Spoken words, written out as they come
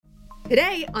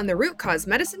Today on the Root Cause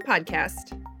Medicine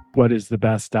podcast. What is the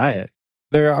best diet?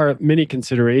 There are many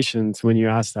considerations when you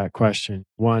ask that question.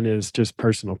 One is just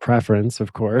personal preference,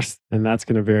 of course, and that's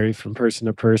going to vary from person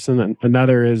to person. And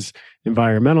another is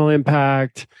environmental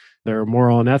impact. There are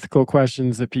moral and ethical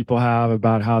questions that people have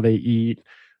about how they eat.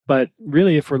 But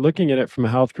really, if we're looking at it from a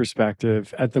health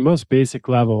perspective, at the most basic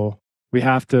level, we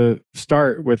have to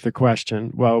start with the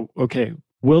question, well, okay,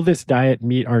 will this diet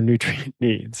meet our nutrient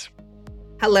needs?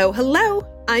 Hello.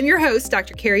 I'm your host,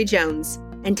 Dr. Carrie Jones.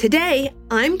 And today,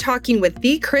 I'm talking with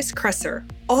the Kresser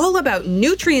all about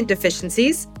nutrient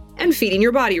deficiencies and feeding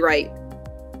your body right.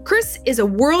 Chris is a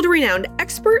world-renowned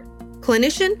expert,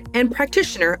 clinician, and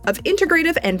practitioner of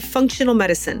integrative and functional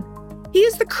medicine. He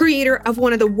is the creator of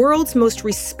one of the world's most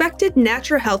respected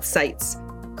natural health sites,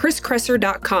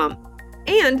 Kresser.com,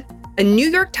 and a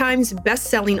New York Times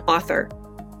best-selling author.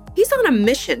 He's on a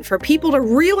mission for people to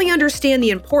really understand the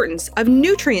importance of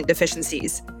nutrient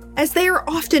deficiencies, as they are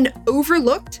often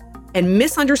overlooked and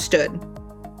misunderstood.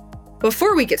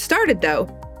 Before we get started, though,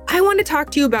 I want to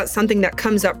talk to you about something that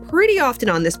comes up pretty often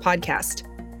on this podcast,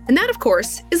 and that, of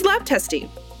course, is lab testing.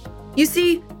 You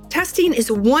see, testing is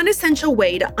one essential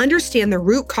way to understand the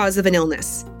root cause of an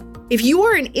illness. If you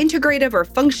are an integrative or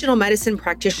functional medicine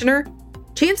practitioner,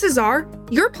 chances are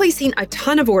you're placing a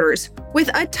ton of orders with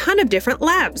a ton of different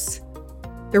labs.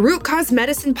 The Root Cause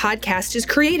Medicine podcast is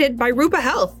created by Rupa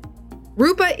Health.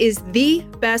 Rupa is the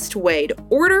best way to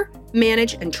order,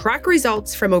 manage, and track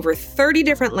results from over 30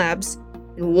 different labs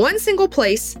in one single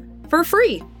place for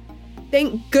free.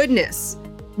 Thank goodness.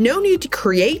 No need to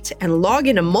create and log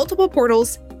into multiple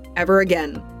portals ever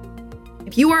again.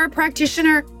 If you are a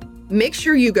practitioner, make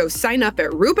sure you go sign up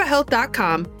at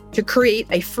rupahealth.com to create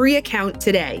a free account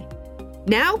today.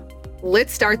 Now,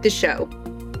 let's start the show.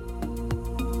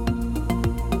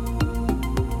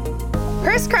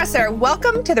 Chris Kresser,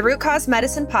 welcome to the Root Cause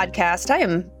Medicine podcast. I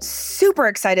am super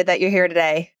excited that you're here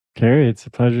today. Carrie, it's a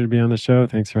pleasure to be on the show.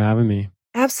 Thanks for having me.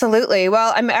 Absolutely.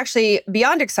 Well, I'm actually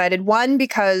beyond excited. One,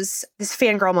 because this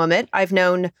fangirl moment, I've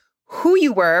known who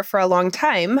you were for a long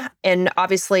time. And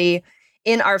obviously,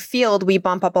 in our field, we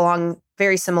bump up along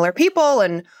very similar people.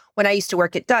 And when I used to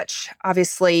work at Dutch,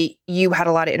 obviously, you had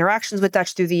a lot of interactions with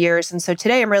Dutch through the years. And so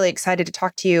today, I'm really excited to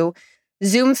talk to you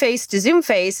Zoom face to Zoom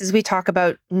face as we talk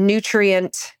about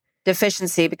nutrient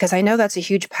deficiency, because I know that's a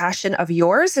huge passion of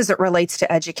yours as it relates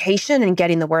to education and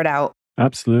getting the word out.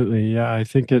 Absolutely. Yeah, I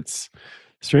think it's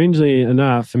strangely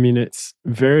enough, it's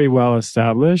very well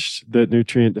established that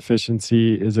nutrient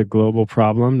deficiency is a global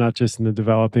problem, not just in the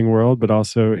developing world, but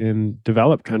also in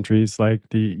developed countries like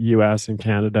the US and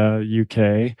Canada,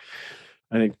 UK.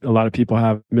 I think a lot of people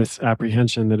have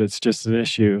misapprehension that it's just an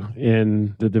issue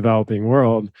in the developing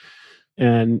world.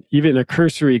 And even a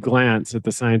cursory glance at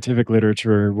the scientific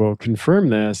literature will confirm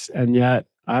this. And yet,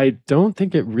 I don't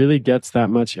think it really gets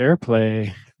that much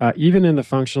airplay, even in the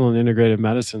functional and integrative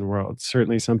medicine world.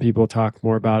 Certainly, some people talk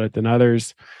more about it than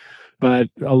others. But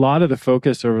a lot of the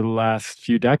focus over the last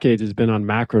few decades has been on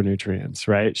macronutrients,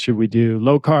 right? Should we do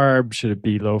low carb? Should it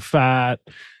be low fat?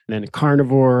 And then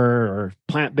carnivore or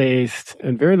plant-based?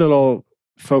 And very little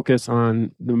focus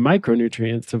on the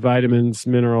micronutrients, the vitamins,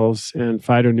 minerals, and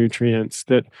phytonutrients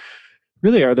that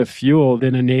really are the fuel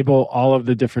that enable all of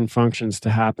the different functions to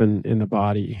happen in the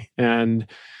body. And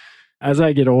as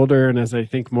I get older and as I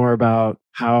think more about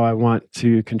how I want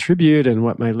to contribute and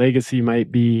what my legacy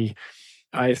might be,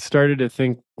 I started to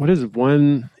think, what is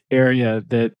one area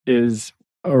that is,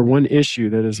 or one issue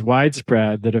that is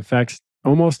widespread that affects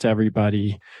almost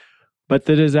everybody, but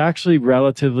that is actually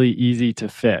relatively easy to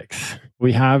fix?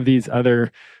 We have these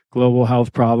other global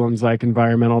health problems like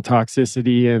environmental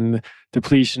toxicity and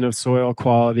depletion of soil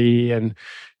quality and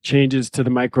changes to the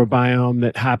microbiome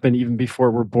that happen even before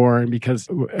we're born, because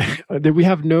that we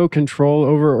have no control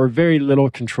over or very little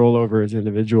control over as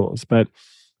individuals. But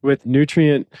with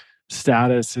nutrient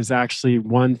status is actually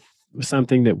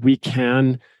something that we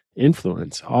can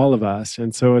influence, all of us.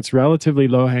 And so it's relatively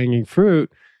low-hanging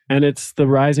fruit. And it's the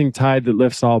rising tide that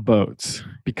lifts all boats.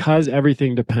 Because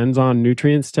everything depends on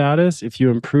nutrient status, if you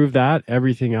improve that,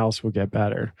 everything else will get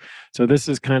better. So this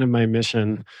is kind of my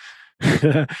mission.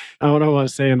 I don't want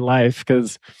to say in life,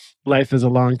 because life is a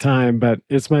long time, but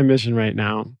it's my mission right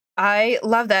now. I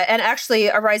love that. And actually,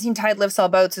 a rising tide lifts all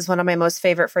boats is one of my most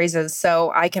favorite phrases.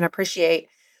 So I can appreciate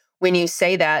when you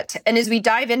say that. And as we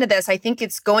dive into this, I think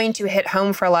it's going to hit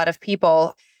home for a lot of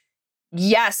people.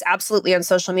 Yes, absolutely. On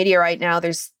social media right now,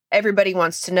 everybody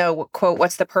wants to know, quote,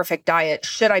 what's the perfect diet?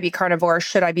 Should I be carnivore?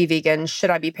 Should I be vegan? Should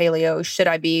I be paleo? Should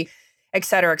I be et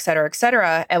cetera, et cetera, et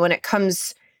cetera? And when it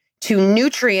comes to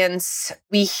nutrients,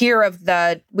 we hear of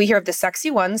the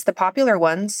sexy ones, the popular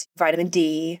ones, vitamin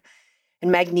D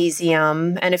and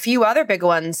magnesium and a few other big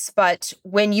ones. But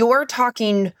when you're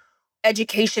talking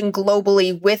education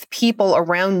globally with people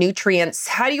around nutrients,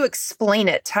 how do you explain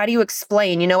it? How do you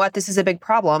explain, you know what, this is a big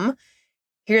problem.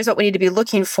 Here's what we need to be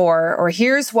looking for, or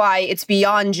here's why it's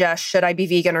beyond just should I be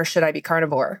vegan or should I be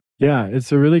carnivore? Yeah,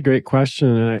 it's a really great question.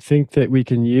 And I think that we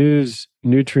can use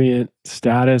nutrient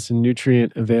status and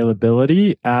nutrient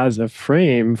availability as a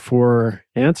frame for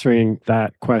answering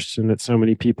that question that so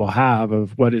many people have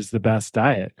of what is the best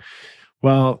diet?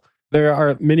 Well, there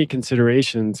are many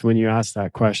considerations when you ask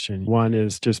that question. One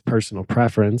is just personal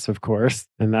preference, of course,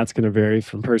 and that's going to vary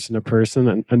from person to person.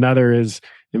 And another is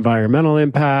environmental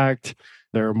impact.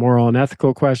 There are moral and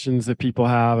ethical questions that people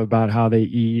have about how they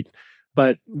eat.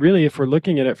 But really, if we're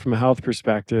looking at it from a health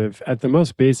perspective, at the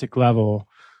most basic level,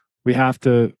 we have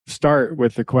to start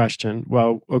with the question,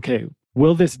 well, okay,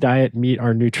 will this diet meet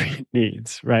our nutrient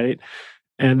needs, right?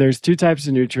 And there's two types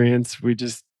of nutrients. We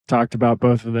just talked about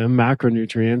both of them,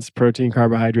 macronutrients, protein,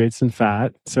 carbohydrates, and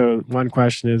fat. So one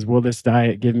question is, will this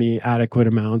diet give me adequate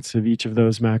amounts of each of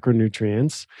those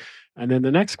macronutrients? And then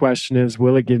the next question is,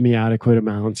 will it give me adequate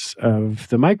amounts of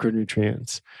the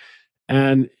micronutrients?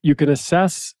 And you can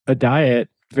assess a diet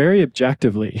very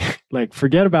objectively. Like,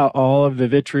 forget about all of the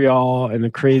vitriol and the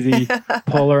crazy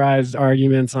polarized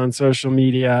arguments on social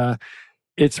media.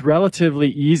 It's relatively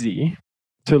easy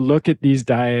to look at these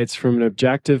diets from an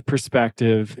objective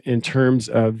perspective in terms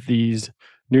of these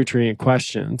nutrient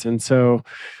questions. And so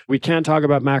we can talk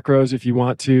about macros if you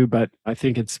want to, but I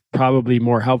think it's probably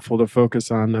more helpful to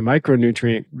focus on the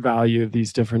micronutrient value of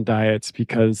these different diets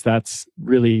because that's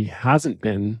really hasn't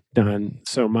been done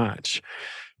so much.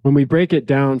 When we break it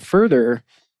down further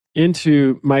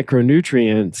into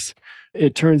micronutrients,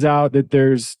 it turns out that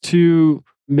there's two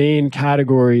main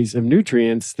categories of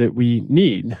nutrients that we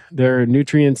need. There are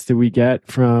nutrients that we get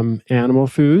from animal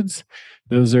foods.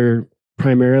 Those are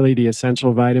primarily the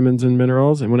essential vitamins and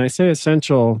minerals. And when I say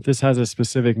essential, this has a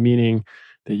specific meaning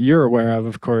that you're aware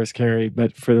of course, Carrie,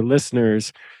 but for the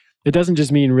listeners, it doesn't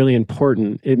just mean really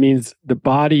important. It means the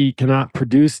body cannot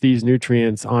produce these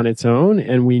nutrients on its own,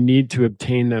 and we need to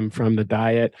obtain them from the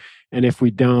diet. And if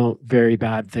we don't, very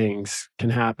bad things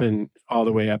can happen all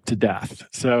the way up to death.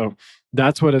 So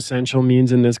that's what essential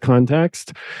means in this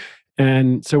context.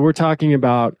 And so we're talking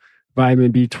about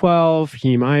vitamin B12,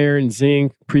 heme iron,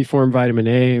 zinc, preformed vitamin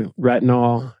A,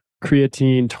 retinol,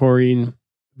 creatine, taurine,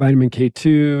 vitamin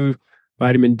K2,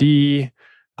 vitamin D,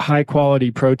 high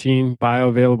quality protein,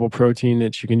 bioavailable protein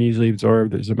that you can easily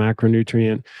absorb. There's a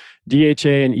macronutrient. DHA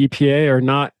and EPA are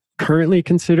not currently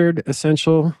considered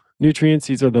essential nutrients.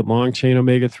 These are the long chain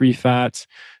omega-3 fats.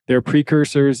 They're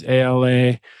precursors,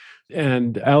 ALA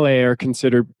and LA are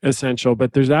considered essential,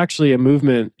 but there's actually a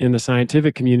movement in the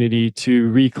scientific community to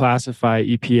reclassify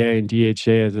EPA and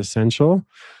DHA as essential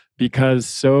because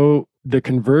so the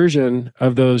conversion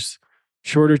of those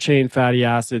shorter chain fatty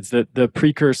acids, that the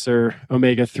precursor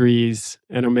omega-3s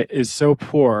is so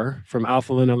poor from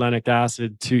alpha linolenic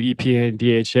acid to EPA and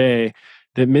DHA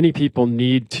that many people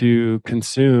need to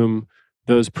consume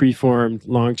those preformed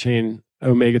long chain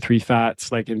omega-3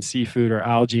 fats like in seafood or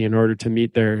algae in order to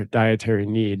meet their dietary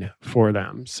need for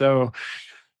them. So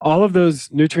all of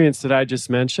those nutrients that I just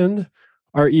mentioned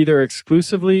are either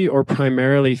exclusively or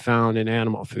primarily found in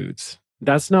animal foods.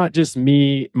 That's not just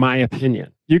my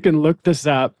opinion. You can look this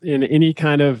up in any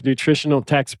kind of nutritional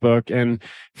textbook and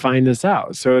find this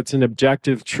out. So it's an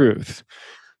objective truth.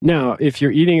 Now, if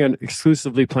you're eating an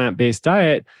exclusively plant-based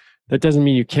diet, that doesn't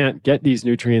mean you can't get these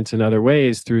nutrients in other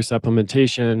ways through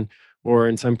supplementation or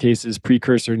in some cases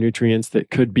precursor nutrients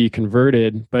that could be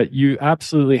converted. But you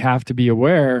absolutely have to be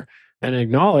aware and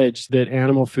acknowledge that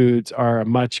animal foods are a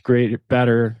much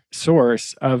better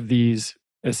source of these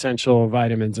essential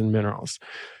vitamins and minerals.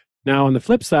 Now, on the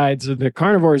flip side, so the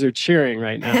carnivores are cheering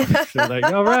right now. They're like,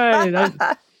 all right.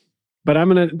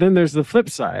 Then there's the flip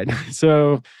side.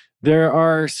 So there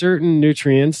are certain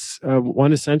nutrients,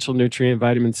 one essential nutrient,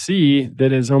 vitamin C,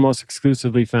 that is almost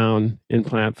exclusively found in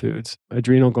plant foods.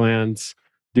 Adrenal glands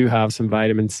do have some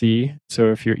vitamin C.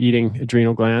 So if you're eating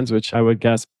adrenal glands, which I would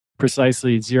guess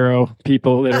precisely 0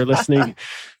 people that are listening,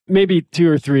 maybe 2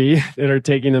 or 3 that are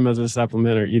taking them as a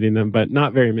supplement or eating them, but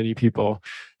not very many people.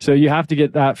 So you have to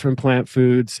get that from plant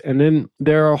foods. And then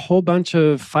there are a whole bunch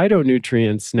of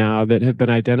phytonutrients now that have been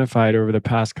identified over the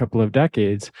past couple of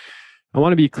decades. I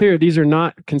want to be clear, these are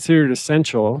not considered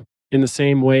essential in the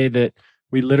same way that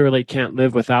we literally can't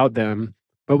live without them,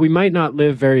 but we might not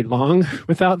live very long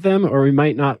without them, or we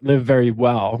might not live very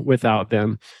well without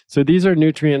them. So these are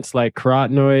nutrients like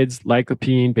carotenoids,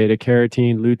 lycopene, beta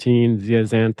carotene, lutein,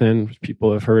 zeaxanthin, which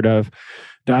people have heard of,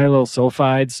 diallyl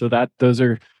sulfides. So those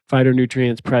are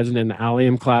phytonutrients present in the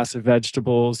allium class of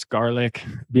vegetables, garlic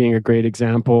being a great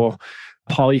example,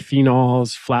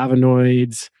 polyphenols,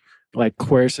 flavonoids like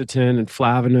quercetin and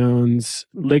flavanones,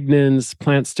 lignans,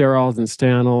 plant sterols and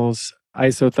stanols,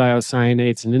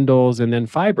 isothiocyanates and indoles, and then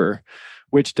fiber,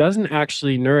 which doesn't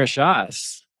actually nourish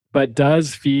us, but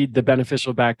does feed the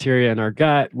beneficial bacteria in our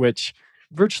gut, which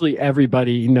virtually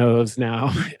everybody knows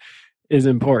now is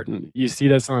important. You see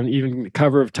this on even the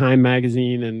cover of Time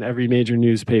magazine and every major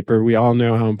newspaper. We all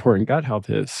know how important gut health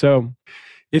is. So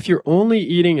if you're only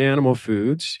eating animal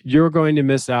foods, you're going to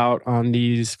miss out on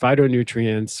these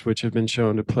phytonutrients, which have been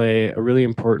shown to play a really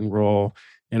important role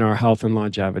in our health and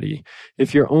longevity.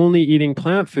 If you're only eating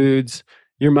plant foods,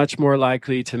 you're much more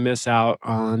likely to miss out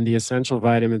on the essential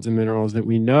vitamins and minerals that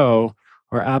we know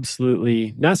are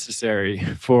absolutely necessary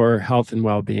for health and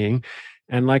well-being.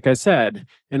 And like I said,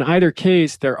 in either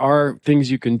case, there are things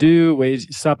you can do, ways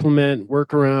you supplement,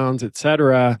 workarounds, et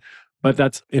cetera. But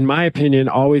that's, in my opinion,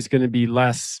 always going to be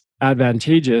less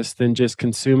advantageous than just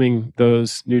consuming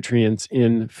those nutrients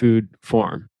in food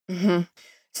form. Mm-hmm.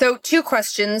 So 2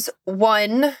 questions.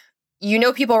 One,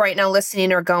 people right now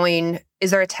listening are going,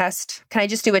 is there a test? Can I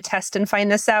just do a test and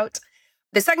find this out?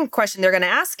 The second question they're going to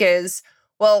ask is,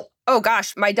 well, oh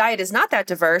gosh, my diet is not that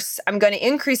diverse. I'm going to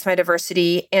increase my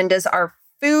diversity. And does our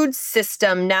food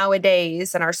system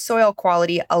nowadays and our soil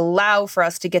quality allow for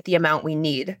us to get the amount we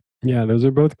need? Yeah, those are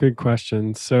both good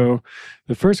questions. So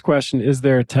the first question, is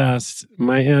there a test?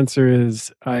 My answer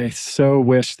is, I so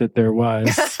wish that there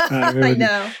was. I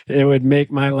know. It would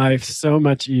make my life so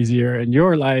much easier, and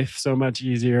your life so much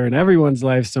easier, and everyone's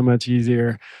life so much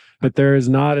easier. But there is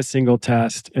not a single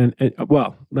test.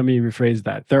 Well, let me rephrase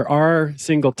that. There are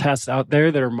single tests out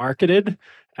there that are marketed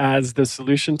as the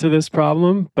solution to this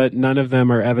problem, but none of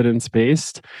them are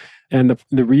evidence-based. And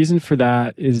the reason for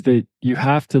that is that you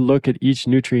have to look at each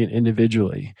nutrient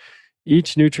individually.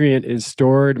 Each nutrient is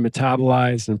stored,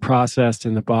 metabolized, and processed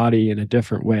in the body in a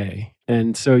different way.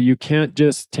 And so you can't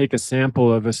just take a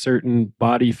sample of a certain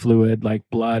body fluid like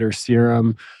blood or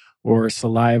serum or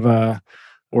saliva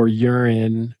or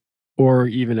urine or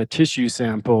even a tissue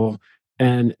sample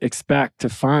and expect to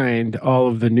find all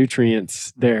of the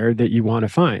nutrients there that you want to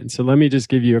find. So let me just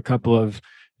give you a couple of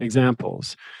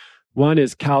examples. One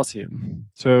is calcium.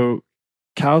 So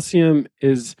calcium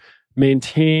is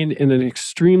maintained in an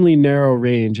extremely narrow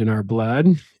range in our blood.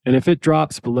 And if it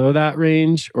drops below that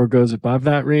range or goes above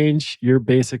that range, you're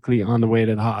basically on the way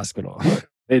to the hospital.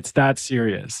 It's that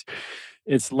serious.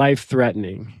 It's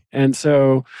life-threatening. And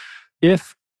so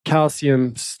if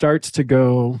calcium starts to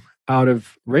go out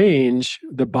of range,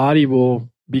 the body will,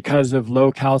 because of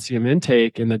low calcium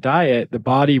intake in the diet, the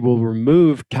body will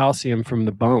remove calcium from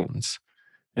the bones.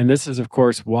 And this is, of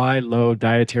course, why low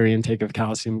dietary intake of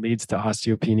calcium leads to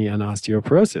osteopenia and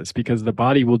osteoporosis, because the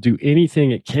body will do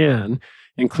anything it can,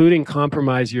 including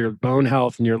compromise your bone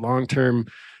health and your long-term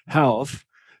health,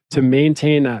 to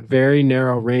maintain that very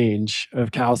narrow range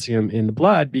of calcium in the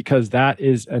blood, because that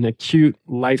is an acute,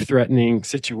 life-threatening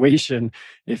situation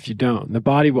if you don't. The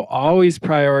body will always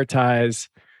prioritize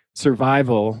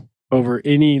survival over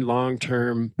any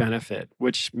long-term benefit,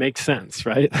 which makes sense,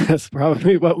 right? That's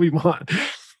probably what we want.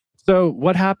 So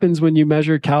what happens when you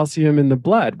measure calcium in the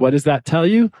blood? What does that tell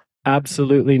you?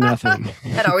 Absolutely nothing.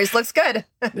 That always looks good.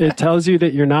 It tells you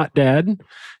that you're not dead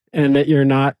and that you're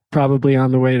not probably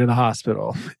on the way to the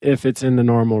hospital if it's in the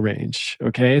normal range.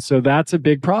 Okay, so that's a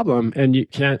big problem. And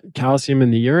calcium in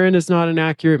the urine is not an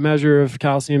accurate measure of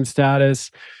calcium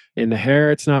status. In the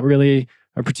hair, it's not really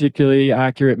a particularly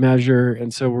accurate measure.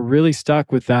 And so we're really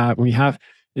stuck with that.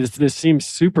 This seems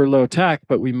super low tech,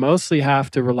 but we mostly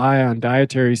have to rely on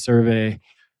dietary survey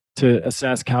to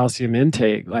assess calcium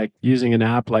intake, like using an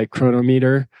app like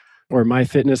Chronometer or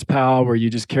MyFitnessPal, where you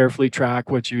just carefully track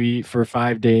what you eat for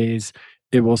 5 days.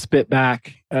 It will spit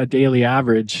back a daily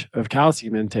average of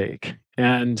calcium intake.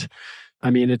 And I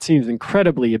mean, it seems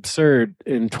incredibly absurd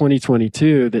in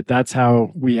 2022 that that's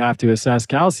how we have to assess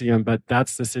calcium, but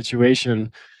that's the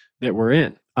situation that we're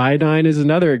in. Iodine is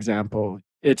another example.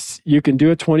 You can do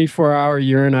a 24-hour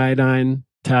urine iodine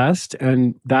test,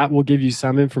 and that will give you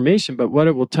some information. But what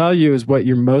it will tell you is what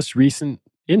your most recent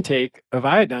intake of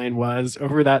iodine was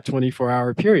over that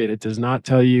 24-hour period. It does not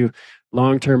tell you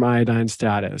long-term iodine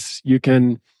status. You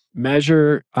can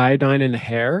measure iodine in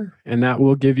hair, and that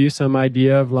will give you some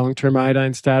idea of long-term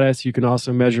iodine status. You can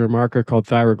also measure a marker called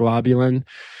thyroglobulin.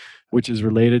 which is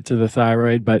related to the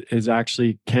thyroid, but is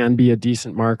actually can be a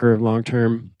decent marker of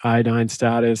long-term iodine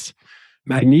status.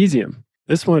 Magnesium.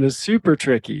 This one is super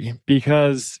tricky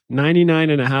because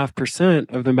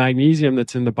 99.5% of the magnesium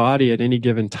that's in the body at any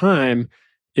given time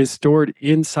is stored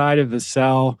inside of the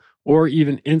cell or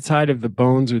even inside of the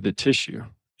bones or the tissue.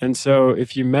 And so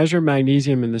if you measure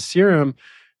magnesium in the serum,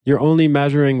 you're only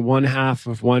measuring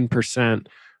 0.5%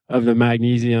 of the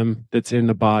magnesium that's in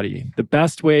the body. The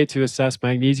best way to assess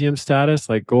magnesium status,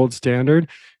 like gold standard,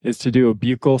 is to do a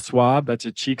buccal swab. That's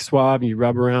a cheek swab. You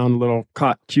rub around a little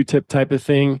Q-tip type of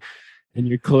thing, and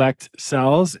you collect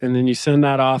cells, and then you send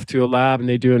that off to a lab, and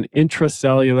they do an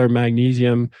intracellular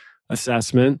magnesium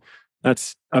assessment.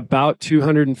 That's about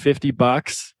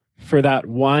 $250 for that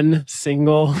one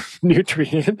single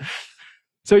nutrient.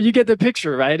 So you get the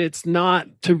picture, right? It's not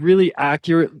to really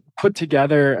accurate put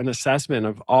together an assessment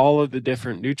of all of the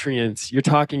different nutrients. You're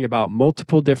talking about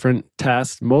multiple different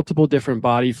tests, multiple different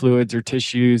body fluids or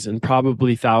tissues, and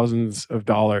probably thousands of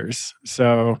dollars.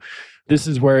 So this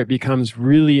is where it becomes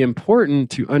really important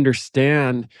to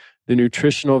understand the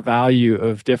nutritional value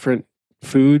of different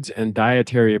foods and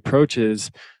dietary approaches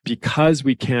because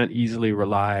we can't easily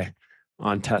rely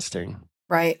on testing.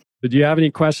 Right. Do you have any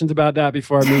questions about that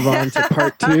before I move on to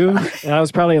part 2? That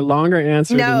was probably a longer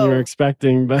answer than you were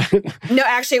expecting, but no,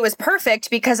 actually it was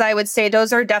perfect because I would say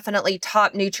those are definitely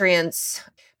top nutrients.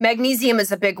 Magnesium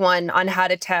is a big one on how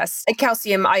to test. And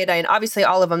calcium, iodine, obviously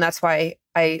all of them. That's why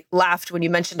I laughed when you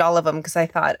mentioned all of them because I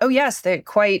thought, oh yes, they're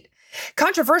quite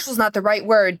controversial is not the right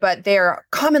word, but they're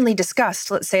commonly discussed.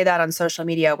 Let's say that on social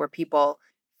media where people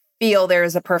feel there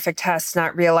is a perfect test,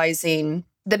 not realizing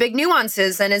the big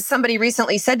nuances. And as somebody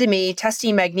recently said to me,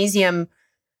 testing magnesium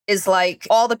is like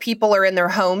all the people are in their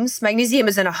homes. Magnesium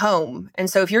is in a home. And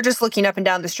so if you're just looking up and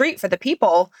down the street for the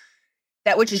people,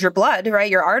 that which is your blood,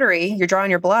 right? Your artery, you're drawing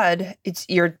your blood,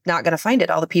 you're not going to find it.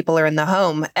 All the people are in the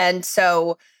home. And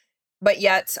so, but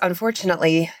yet,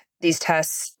 unfortunately, these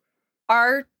tests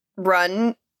are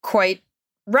run quite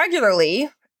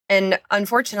regularly. And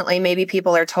unfortunately, maybe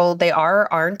people are told they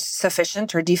aren't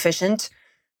sufficient or deficient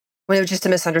when it was just a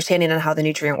misunderstanding on how the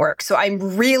nutrient works. So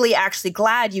I'm really actually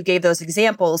glad you gave those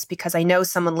examples because I know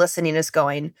someone listening is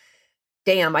going,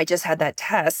 damn, I just had that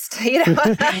test. You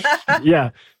know? Yeah.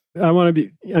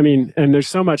 And there's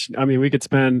so much, we could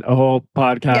spend a whole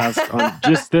podcast on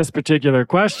just this particular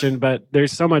question, but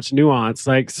there's so much nuance.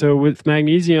 So with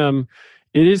magnesium,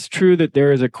 it is true that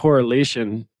there is a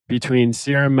correlation between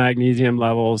serum magnesium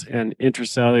levels and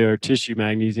intracellular tissue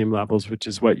magnesium levels, which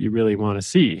is what you really want to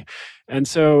see. And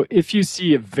so if you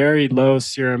see a very low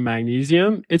serum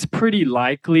magnesium, it's pretty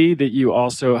likely that you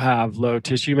also have low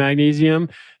tissue magnesium.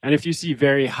 And if you see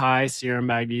very high serum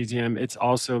magnesium, it's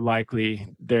also likely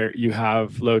there you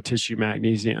have low tissue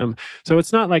magnesium. So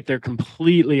it's not like they're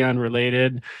completely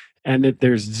unrelated and that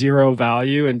there's zero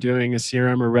value in doing a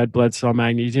serum or red blood cell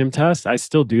magnesium test. I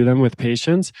still do them with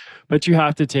patients, but you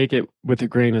have to take it with a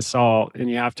grain of salt and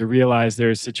you have to realize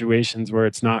there's situations where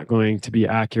it's not going to be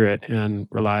accurate and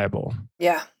reliable.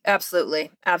 Yeah, absolutely.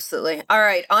 Absolutely. All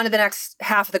right, on to the next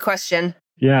half of the question.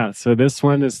 Yeah, so this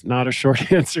one is not a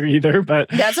short answer either, but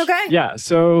that's okay. Yeah,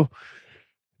 so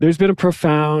there's been a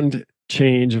profound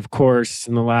change, of course,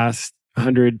 in the last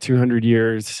 100, 200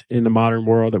 years in the modern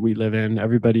world that we live in.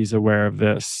 Everybody's aware of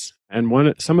this.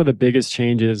 And some of the biggest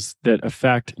changes that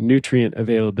affect nutrient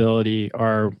availability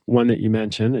are one that you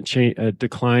mentioned, a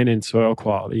decline in soil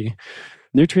quality.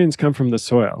 Nutrients come from the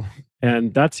soil.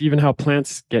 And that's even how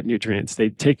plants get nutrients. They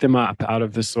take them up out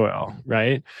of the soil,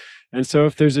 right? And so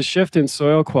if there's a shift in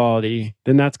soil quality,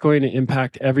 then that's going to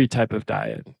impact every type of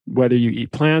diet, whether you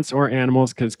eat plants or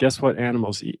animals, because guess what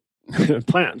animals eat?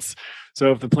 Plants.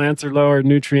 So if the plants are lower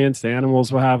nutrients, the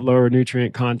animals will have lower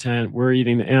nutrient content. We're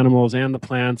eating the animals and the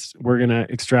plants. We're going to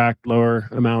extract lower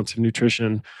amounts of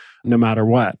nutrition no matter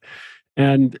what.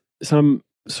 And some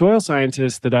soil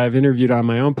scientists that I've interviewed on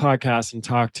my own podcast and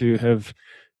talked to have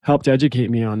helped educate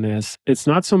me on this. It's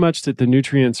not so much that the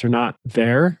nutrients are not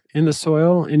there in the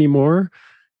soil anymore.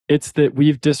 It's that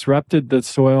we've disrupted the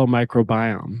soil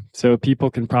microbiome. So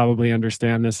people can probably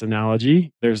understand this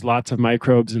analogy. There's lots of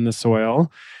microbes in the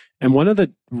soil. And one of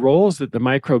the roles that the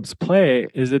microbes play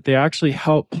is that they actually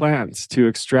help plants to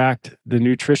extract the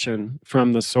nutrition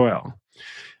from the soil.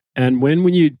 And when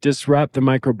you disrupt the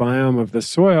microbiome of the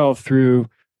soil through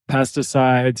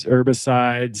pesticides,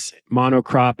 herbicides,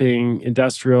 monocropping,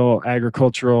 industrial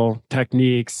agricultural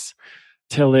techniques,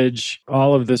 tillage,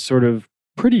 all of the sort of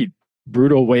pretty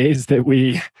brutal ways that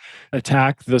we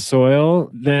attack the soil,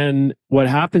 then what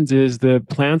happens is the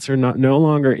plants are no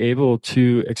longer able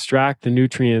to extract the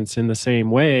nutrients in the same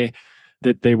way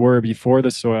that they were before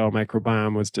the soil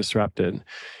microbiome was disrupted.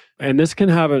 And this can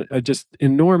have a just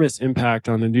enormous impact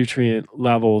on the nutrient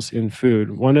levels in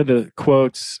food. One of the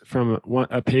quotes from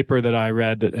a paper that I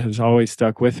read that has always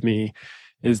stuck with me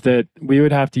is that we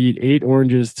would have to eat 8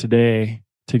 oranges today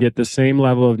to get the same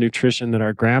level of nutrition that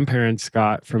our grandparents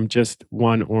got from just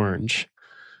 1 orange.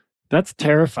 That's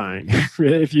terrifying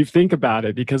if you think about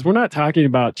it, because we're not talking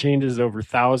about changes over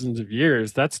thousands of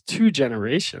years. That's 2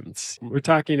 generations. We're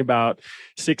talking about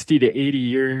 60 to 80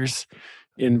 years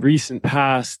in recent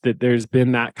past that there's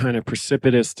been that kind of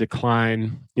precipitous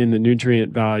decline in the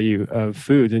nutrient value of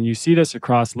food. And you see this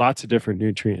across lots of different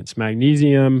nutrients: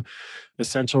 magnesium,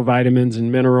 essential vitamins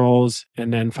and minerals,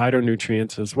 and then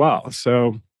phytonutrients as well.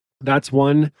 So that's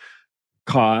one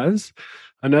cause.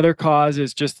 Another cause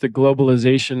is just the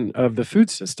globalization of the food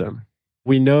system.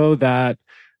 We know that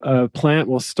a plant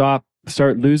will start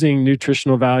losing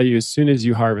nutritional value as soon as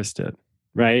you harvest it,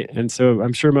 right? And so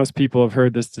I'm sure most people have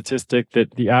heard the statistic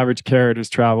that the average carrot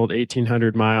has traveled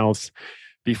 1,800 miles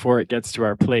before it gets to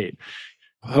our plate.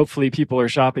 Hopefully people are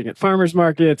shopping at farmers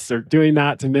markets or doing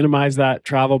that to minimize that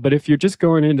travel. But if you're just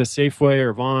going into Safeway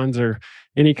or Vons or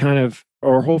any kind of,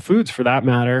 or Whole Foods for that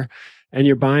matter, and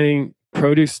you're buying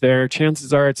produce there,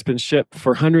 chances are it's been shipped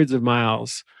for hundreds of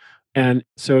miles. And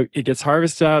so it gets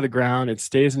harvested out of the ground. It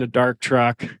stays in a dark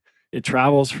truck. It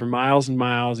travels for miles and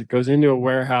miles. It goes into a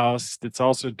warehouse that's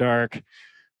also dark,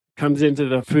 comes into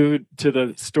the food, to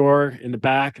the store in the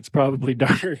back. It's probably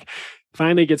dark.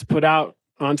 Finally gets put out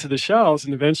onto the shelves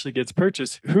and eventually gets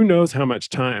purchased. Who knows how much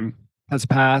time has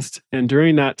passed? And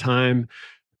during that time,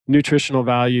 nutritional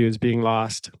value is being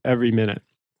lost every minute.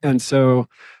 And so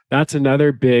that's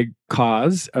another big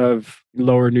cause of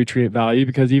lower nutrient value,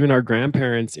 because even our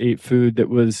grandparents ate food that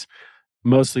was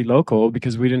mostly local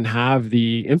because we didn't have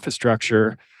the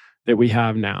infrastructure that we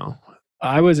have now.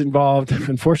 I was involved,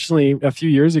 unfortunately, a few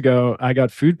years ago, I got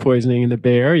food poisoning in the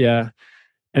Bay Area.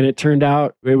 And it turned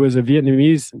out it was a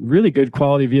Vietnamese, really good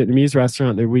quality Vietnamese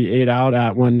restaurant that we ate out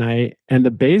at one night. And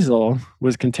the basil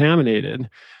was contaminated.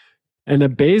 And the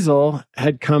basil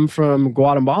had come from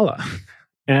Guatemala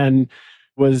and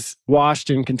was washed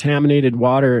in contaminated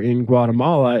water in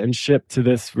Guatemala and shipped to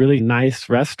this really nice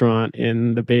restaurant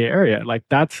in the Bay Area. Like,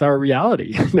 that's our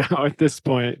reality now at this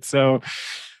point. So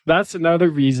that's another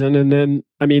reason. And then,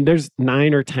 I mean, there's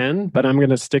 9 or 10, but I'm going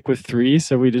to stick with 3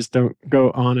 so we just don't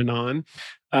go on and on.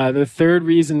 The third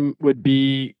reason would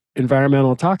be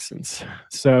environmental toxins.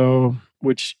 So,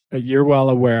 which you're well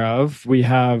aware of, we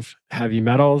have heavy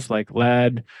metals like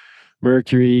lead,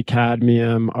 mercury,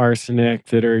 cadmium, arsenic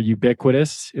that are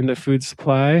ubiquitous in the food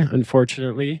supply,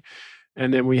 unfortunately.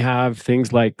 And then we have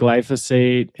things like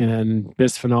glyphosate and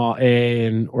bisphenol A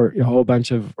and a whole bunch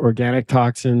of organic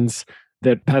toxins,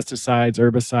 that pesticides,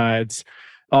 herbicides.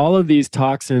 All of these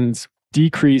toxins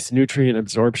decrease nutrient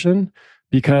absorption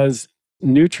because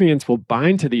nutrients will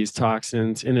bind to these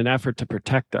toxins in an effort to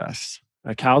protect us.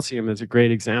 Calcium is a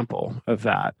great example of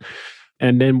that.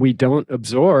 And then we don't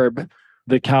absorb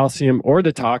the calcium or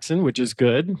the toxin, which is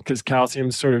good because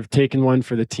calcium's sort of taken one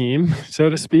for the team,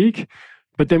 so to speak.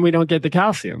 But then we don't get the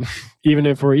calcium, even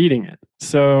if we're eating it.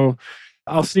 So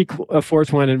I'll sneak a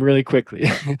fourth one in really quickly.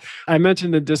 I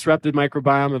mentioned the disrupted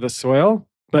microbiome of the soil,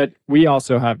 but we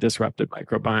also have disrupted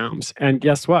microbiomes. And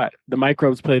guess what? The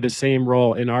microbes play the same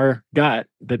role in our gut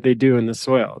that they do in the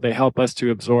soil. They help us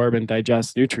to absorb and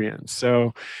digest nutrients.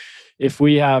 So if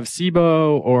we have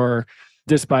SIBO or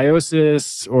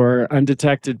dysbiosis or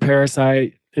undetected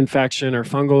parasite infection or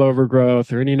fungal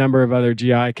overgrowth or any number of other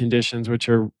GI conditions, which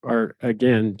are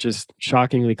again, just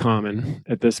shockingly common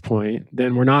at this point,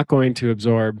 then we're not going to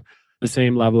absorb the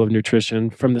same level of nutrition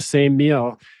from the same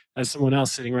meal as someone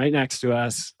else sitting right next to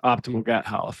us, optimal gut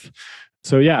health.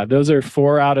 So yeah, those are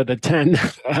 4 out of the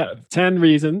 10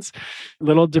 reasons. A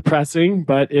little depressing,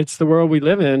 but it's the world we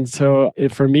live in. So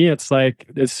for me, it's like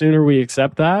the sooner we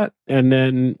accept that and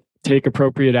then take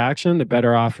appropriate action, the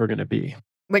better off we're going to be.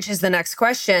 Which is the next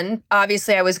question.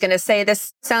 Obviously, I was going to say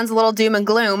this sounds a little doom and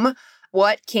gloom.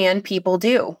 What can people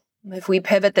do? If we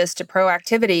pivot this to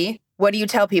proactivity, what do you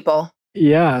tell people?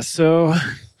 Yeah, so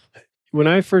when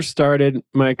I first started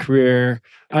my career,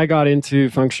 I got into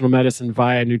functional medicine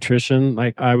via nutrition.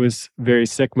 Like, I was very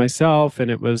sick myself,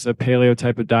 and it was a paleo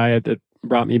type of diet that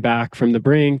brought me back from the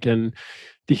brink. And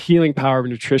the healing power of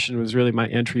nutrition was really my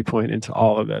entry point into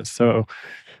all of this. So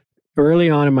early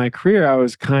on in my career, I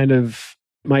was kind of,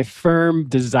 my firm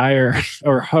desire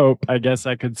or hope, I guess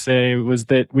I could say, was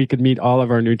that we could meet all of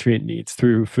our nutrient needs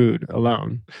through food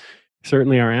alone.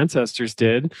 Certainly our ancestors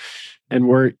did.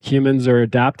 And humans are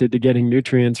adapted to getting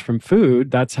nutrients from food.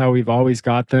 That's how we've always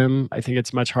got them. I think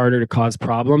it's much harder to cause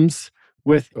problems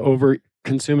with over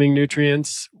consuming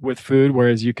nutrients with food,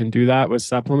 whereas you can do that with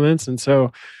supplements. And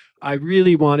so I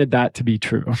really wanted that to be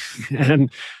true.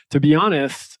 And to be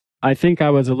honest, I think I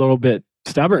was a little bit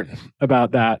stubborn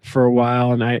about that for a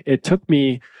while. And it took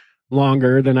me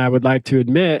longer than I would like to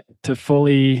admit to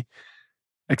fully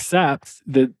accept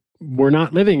that we're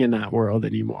not living in that world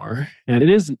anymore. And it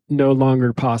is no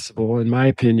longer possible, in my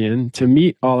opinion, to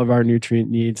meet all of our nutrient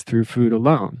needs through food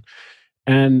alone.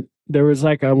 And there was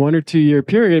like a 1 or 2 year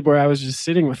period where I was just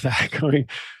sitting with that going,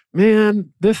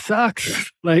 man, this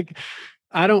sucks. Like,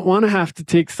 I don't want to have to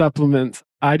take supplements.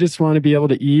 I just want to be able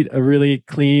to eat a really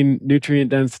clean,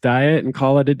 nutrient-dense diet and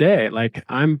call it a day. Like,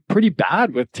 I'm pretty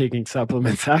bad with taking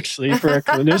supplements, actually, for a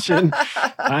clinician.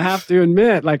 I have to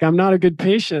admit, like, I'm not a good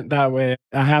patient that way.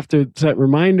 I have to set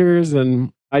reminders,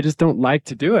 and I just don't like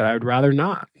to do it. I would rather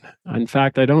not. In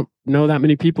fact, I don't know that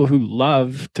many people who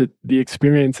love the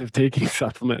experience of taking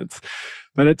supplements.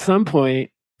 But at some point,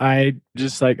 I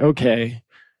just like, okay,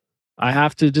 I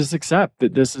have to just accept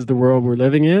that this is the world we're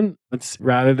living in. It's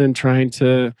rather than trying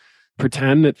to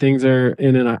pretend that things are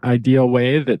in an ideal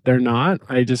way that they're not.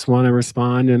 I just want to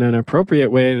respond in an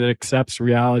appropriate way that accepts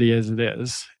reality as it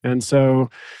is. And so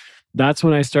that's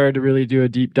when I started to really do a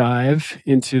deep dive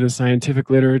into the scientific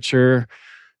literature,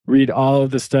 read all of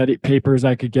the study papers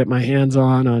I could get my hands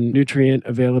on nutrient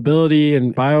availability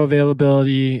and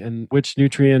bioavailability and which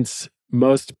nutrients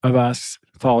most of us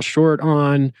fall short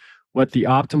on, what the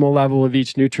optimal level of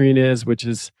each nutrient is, which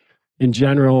is in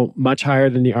general much higher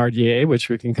than the RDA, which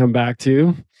we can come back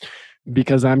to,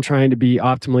 because I'm trying to be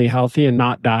optimally healthy and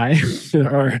not die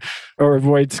or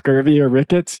avoid scurvy or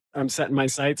rickets. I'm setting my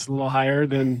sights a little higher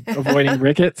than avoiding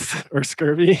rickets or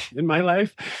scurvy in my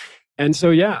life. And so,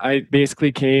 yeah, I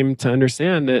basically came to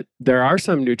understand that there are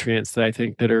some nutrients that I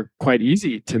think that are quite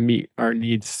easy to meet our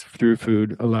needs through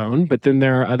food alone. But then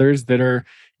there are others that are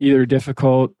either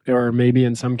difficult or maybe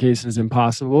in some cases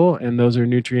impossible. And those are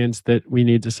nutrients that we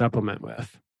need to supplement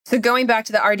with. So going back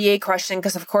to the RDA question,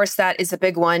 because of course that is a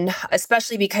big one,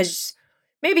 especially because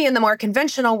maybe in the more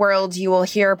conventional world, you will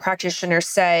hear practitioners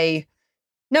say,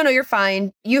 no, you're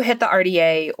fine. You hit the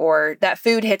RDA or that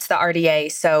food hits the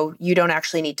RDA, so you don't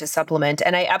actually need to supplement.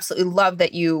 And I absolutely love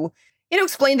that you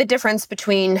explain the difference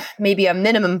between maybe a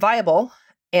minimum viable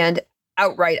and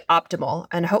outright optimal.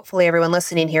 And hopefully everyone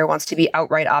listening here wants to be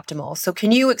outright optimal. So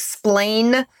can you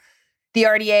explain the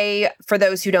RDA for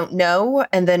those who don't know,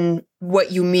 and then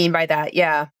what you mean by that?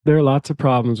 Yeah. There are lots of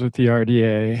problems with the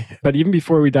RDA. But even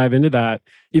before we dive into that,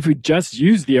 if we just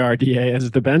use the RDA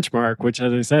as the benchmark, which,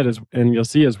 as I said, and you'll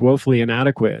see, is woefully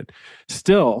inadequate,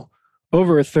 still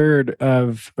over a third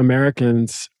of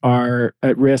Americans are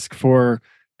at risk for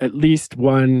at least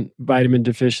one vitamin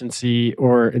deficiency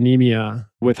or anemia,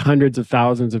 with hundreds of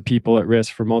thousands of people at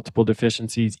risk for multiple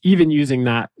deficiencies, even using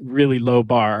that really low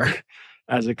bar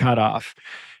as a cutoff.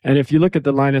 And if you look at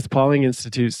the Linus Pauling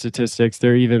Institute statistics,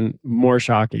 they're even more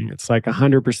shocking. It's like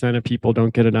 100% of people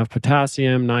don't get enough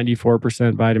potassium,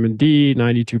 94% vitamin D,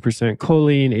 92%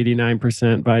 choline,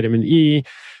 89% vitamin E.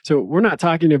 So we're not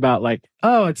talking about like,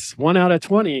 oh, it's 1 out of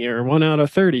 20 or 1 out of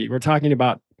 30. We're talking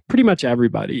about pretty much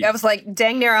everybody. I was like,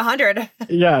 dang near 100.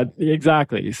 Yeah,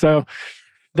 exactly. So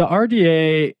the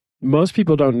RDA, most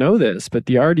people don't know this, but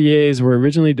the RDAs were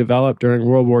originally developed during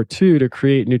World War II to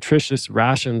create nutritious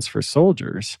rations for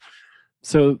soldiers.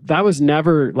 So that was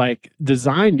never like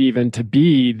designed even to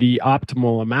be the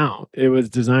optimal amount. It was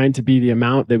designed to be the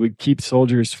amount that would keep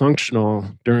soldiers functional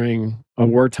during a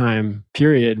wartime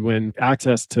period when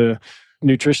access to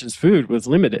nutritious food was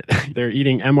limited. They're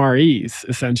eating MREs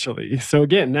essentially. So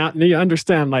again, now you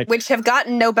understand, like, which have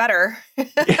gotten no better.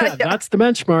 Yeah, that's the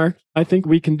benchmark. I think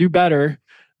we can do better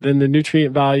than the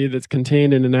nutrient value that's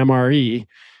contained in an MRE,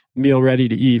 meal ready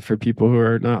to eat, for people who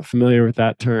are not familiar with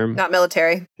that term. Not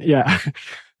military. Yeah.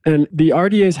 And the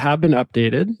RDAs have been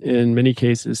updated in many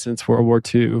cases since World War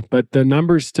II, but the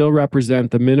numbers still represent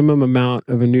the minimum amount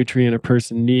of a nutrient a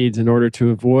person needs in order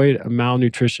to avoid a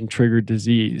malnutrition-triggered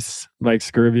disease like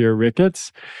scurvy or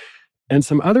rickets. And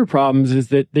some other problems is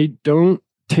that they don't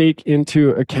take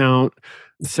into account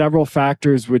several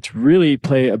factors which really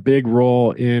play a big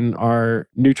role in our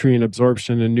nutrient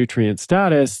absorption and nutrient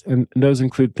status. And those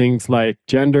include things like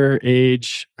gender,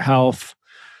 age, health.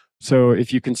 So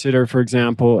if you consider, for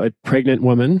example, a pregnant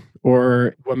woman or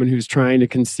a woman who's trying to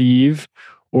conceive,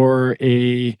 or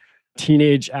a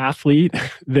teenage athlete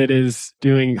that is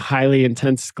doing highly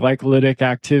intense glycolytic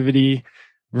activity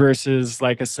versus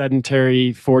like a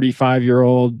sedentary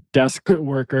 45-year-old desk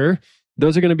worker,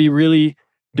 those are going to be really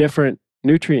different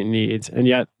nutrient needs. And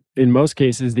yet, in most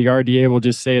cases, the RDA will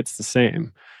just say it's the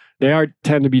same. They are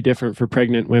tend to be different for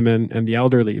pregnant women and the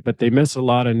elderly, but they miss a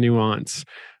lot of nuance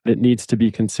that needs to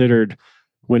be considered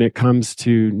when it comes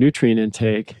to nutrient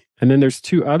intake. And then there's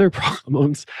two other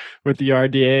problems with the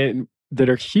RDA that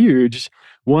are huge.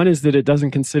 One is that it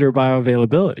doesn't consider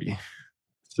bioavailability.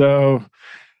 So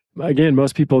again,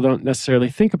 most people don't necessarily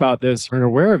think about this or are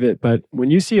aware of it, but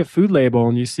when you see a food label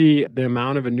and you see the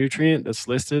amount of a nutrient that's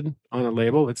listed on a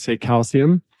label, let's say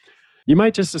calcium, you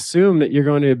might just assume that you're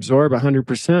going to absorb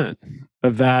 100%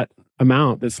 of that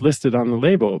amount that's listed on the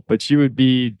label, but you would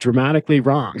be dramatically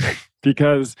wrong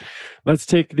because let's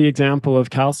take the example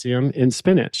of calcium in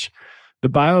spinach. The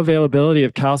bioavailability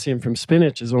of calcium from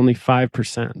spinach is only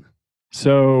 5%.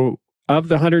 So of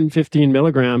the 115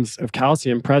 milligrams of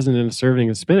calcium present in a serving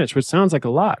of spinach, which sounds like a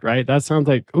lot, right? That sounds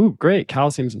like, oh, great,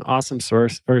 calcium's an awesome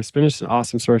source, or spinach is an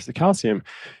awesome source of calcium.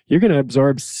 You're going to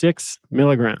absorb 6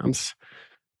 milligrams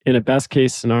in a best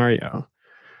case scenario.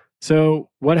 So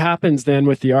what happens then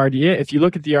with the RDA? If you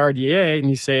look at the RDA and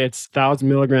you say it's 1,000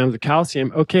 milligrams of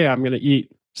calcium, okay, I'm going to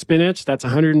eat spinach, that's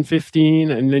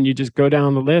 115, and then you just go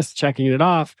down the list checking it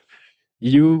off,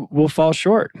 you will fall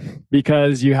short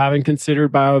because you haven't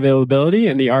considered bioavailability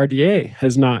and the RDA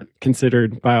has not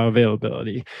considered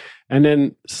bioavailability. And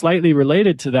then slightly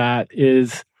related to that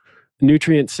is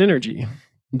nutrient synergy.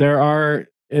 There are,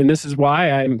 and this is why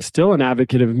I'm still an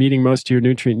advocate of meeting most of your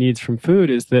nutrient needs from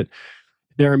food, is that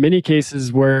there are many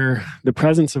cases where the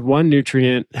presence of one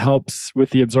nutrient helps with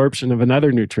the absorption of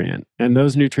another nutrient. And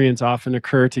those nutrients often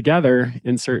occur together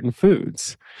in certain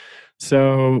foods.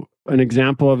 So an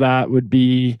example of that would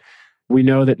be, we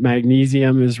know that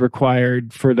magnesium is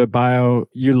required for the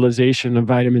bioutilization of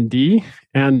vitamin D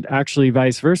and actually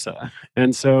vice versa.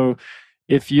 And so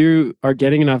if you are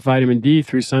getting enough vitamin D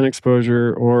through sun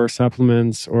exposure or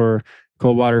supplements or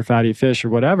cold water fatty fish or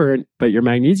whatever, but you're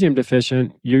magnesium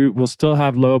deficient, you will still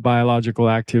have low biological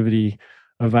activity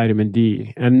of vitamin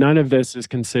D. And none of this is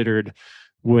considered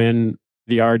when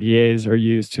the RDAs are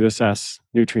used to assess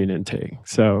nutrient intake.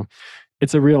 So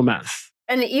it's a real mess.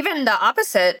 And even the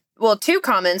opposite, well, two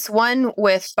comments. One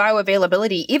with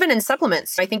bioavailability, even in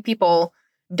supplements, I think people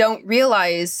don't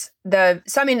realize the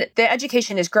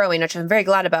education is growing, which I'm very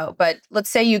glad about. But let's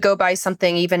say you go buy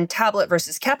something, even tablet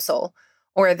versus capsule,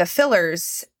 or the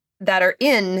fillers that are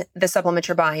in the supplement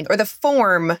you're buying, or the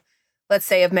form, let's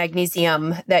say, of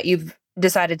magnesium that you've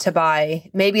decided to buy.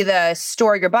 Maybe the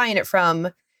store you're buying it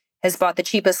from has bought the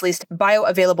cheapest, least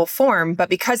bioavailable form, but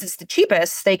because it's the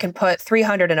cheapest, they can put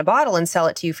 300 in a bottle and sell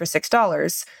it to you for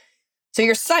 $6. So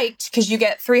you're psyched because you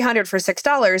get 300 for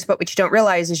 $6, but what you don't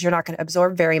realize is you're not going to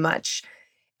absorb very much.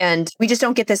 And we just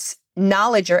don't get this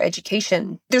knowledge or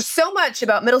education. There's so much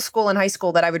about middle school and high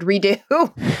school that I would redo.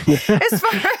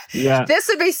 This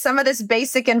would be some of this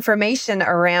basic information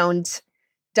around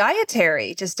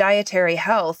dietary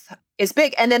health is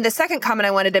big. And then the second comment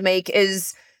I wanted to make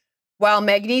is, while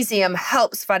magnesium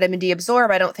helps vitamin D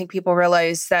absorb, I don't think people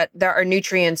realize that there are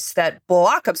nutrients that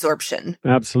block absorption.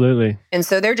 Absolutely. And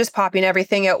so they're just popping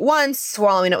everything at once,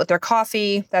 swallowing it with their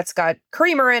coffee that's got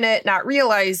creamer in it, not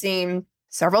realizing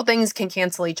several things can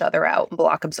cancel each other out and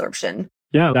block absorption.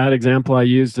 Yeah, that example I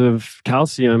used of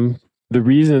calcium, the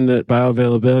reason that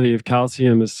bioavailability of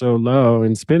calcium is so low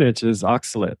in spinach is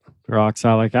oxalate or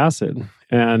oxalic acid.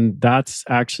 And that's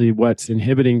actually what's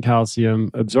inhibiting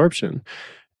calcium absorption.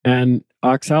 And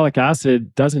oxalic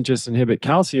acid doesn't just inhibit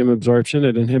calcium absorption,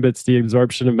 it inhibits the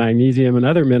absorption of magnesium and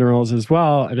other minerals as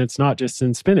well. And it's not just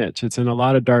in spinach, it's in a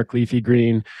lot of dark leafy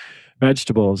green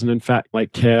vegetables. And in fact,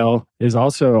 like kale is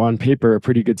also on paper a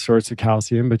pretty good source of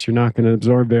calcium, but you're not going to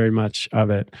absorb very much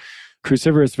of it.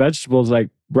 Cruciferous vegetables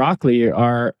like broccoli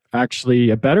are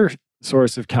actually a better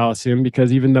source of calcium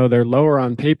because even though they're lower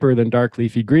on paper than dark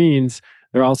leafy greens,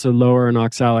 they're also lower in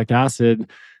oxalic acid.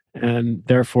 And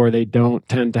therefore, they don't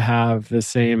tend to have the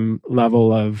same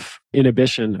level of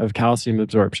inhibition of calcium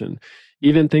absorption.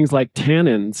 Even things like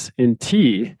tannins in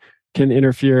tea can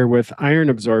interfere with iron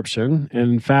absorption.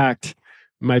 And in fact,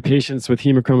 my patients with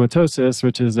hemochromatosis,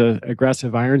 which is an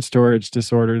aggressive iron storage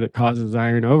disorder that causes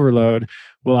iron overload,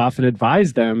 will often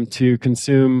advise them to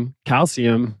consume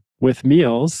calcium with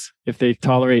meals if they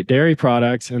tolerate dairy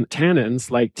products, and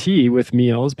tannins like tea with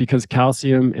meals, because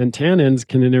calcium and tannins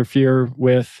can interfere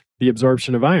with the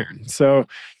absorption of iron. So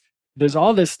there's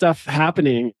all this stuff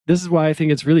happening. This is why I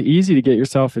think it's really easy to get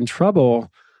yourself in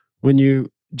trouble when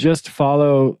you just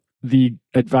follow the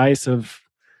advice of,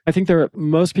 I think there are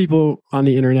most people on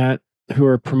the internet who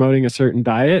are promoting a certain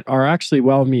diet are actually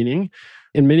well-meaning.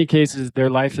 In many cases,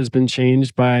 their life has been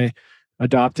changed by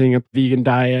adopting a vegan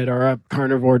diet or a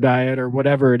carnivore diet or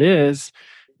whatever it is.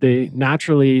 They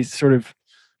naturally sort of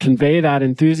convey that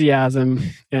enthusiasm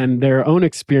and their own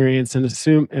experience and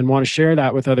assume and want to share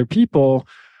that with other people.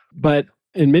 But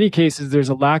in many cases, there's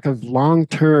a lack of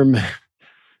long-term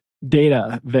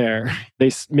data there.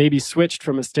 They maybe switched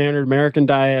from a standard American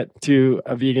diet to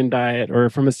a vegan diet, or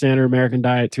from a standard American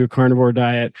diet to a carnivore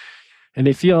diet, and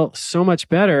they feel so much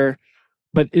better.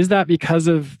 But is that because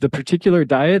of the particular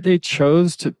diet they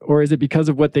chose to, or is it because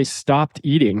of what they stopped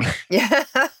eating? Yeah.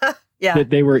 Yeah.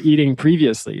 That they were eating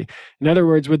previously? In other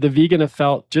words, would the vegan have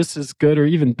felt just as good or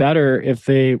even better if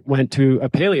they went to a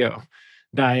paleo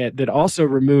diet that also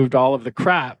removed all of the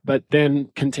crap, but then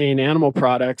contain animal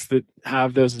products that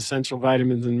have those essential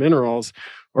vitamins and minerals?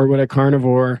 Or would a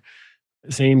carnivore,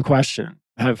 same question,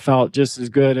 have felt just as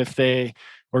good if they,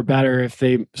 or better if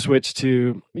they switched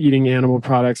to eating animal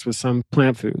products with some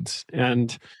plant foods?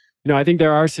 And, I think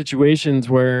there are situations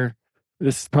where,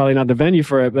 this is probably not the venue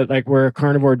for it, but like where a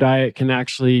carnivore diet can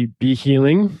actually be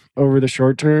healing over the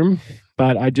short term.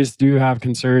 But I just do have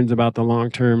concerns about the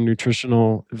long-term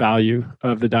nutritional value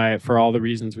of the diet for all the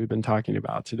reasons we've been talking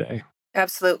about today.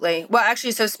 Absolutely. Well,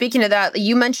 actually, so speaking of that,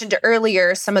 you mentioned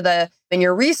earlier in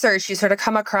your research, you sort of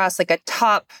come across like a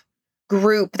top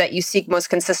group that you seek most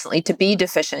consistently to be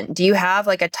deficient. Do you have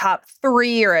like a top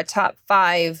 3 or a top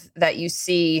 5 that you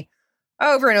see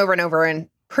over and over and over, and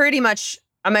pretty much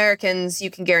Americans you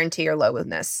can guarantee are low in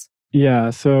this? Yeah.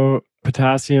 So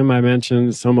potassium, I mentioned,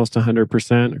 is almost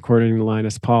 100%, according to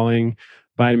Linus Pauling.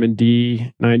 Vitamin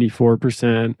D,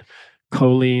 94%.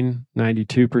 Choline,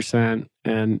 92%.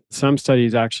 And some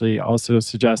studies actually also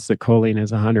suggest that choline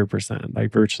is 100%.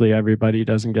 Like virtually everybody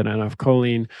doesn't get enough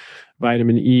choline.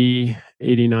 Vitamin E,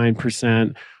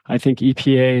 89%. I think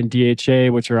EPA and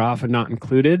DHA, which are often not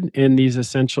included in these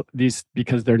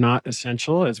because they're not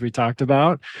essential, as we talked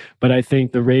about. But I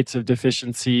think the rates of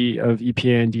deficiency of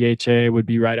EPA and DHA would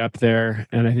be right up there.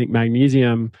 And I think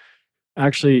magnesium,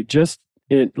 actually, just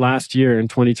last year in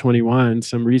 2021,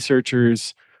 some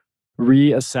researchers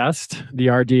reassessed the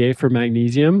RDA for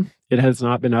magnesium. It has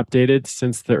not been updated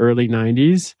since the early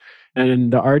 90s.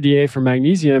 And the RDA for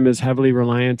magnesium is heavily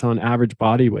reliant on average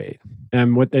body weight.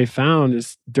 And what they found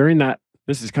is during that,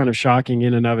 this is kind of shocking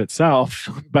in and of itself,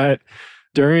 but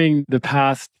during the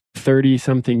past 30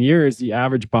 something years, the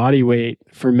average body weight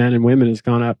for men and women has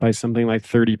gone up by something like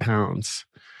 30 pounds.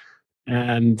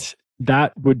 And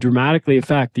that would dramatically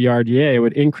affect the RDA. It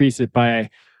would increase it by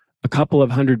a couple of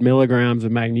 100 milligrams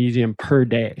of magnesium per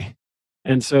day.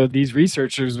 And so these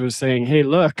researchers were saying, hey,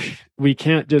 look, we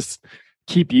can't just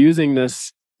keep using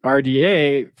this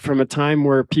RDA from a time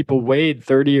where people weighed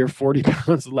 30 or 40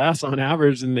 pounds less on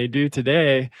average than they do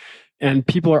today. And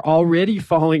people are already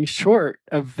falling short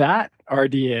of that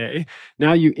RDA.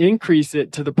 Now you increase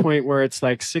it to the point where it's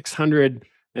like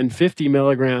 650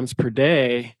 milligrams per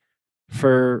day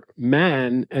for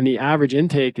men, and the average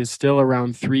intake is still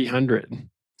around 300.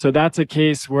 So that's a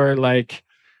case where, like,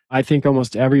 I think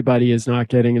almost everybody is not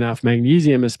getting enough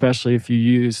magnesium, especially if you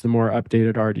use the more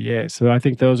updated RDA. So I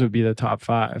think those would be the top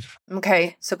 5.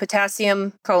 Okay. So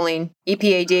potassium, choline,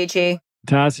 EPA, DHA.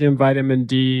 Potassium, vitamin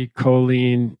D,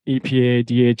 choline, EPA,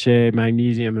 DHA,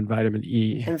 magnesium, and vitamin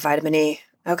E. And vitamin E.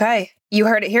 Okay. You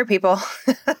heard it here, people.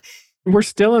 We're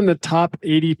still in the top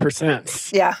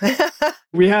 80%. Yeah.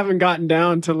 We haven't gotten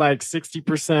down to like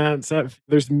 60%. So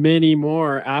there's many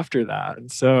more after that.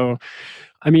 So,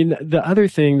 I mean, the other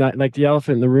thing that, like, the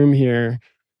elephant in the room here,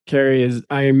 Carrie, is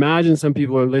I imagine some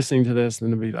people are listening to this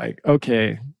and they'll be like,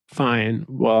 okay, fine.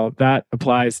 Well, that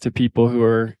applies to people who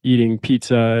are eating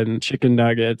pizza and chicken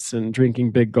nuggets and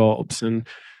drinking big gulps. And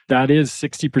that is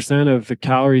 60% of the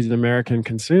calories an American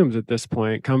consumes at this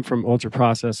point come from ultra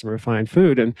processed and refined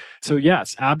food. And so,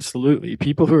 yes, absolutely.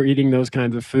 People who are eating those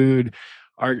kinds of food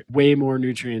are way more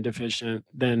nutrient deficient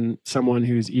than someone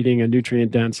who's eating a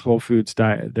nutrient dense whole foods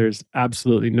diet. There's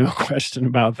absolutely no question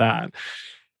about that.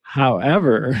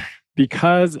 However,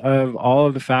 because of all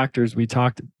of the factors we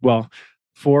talked,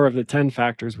 4 of the 10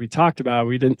 factors we talked about,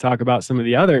 we didn't talk about some of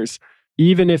the others.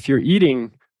 Even if you're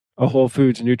eating a whole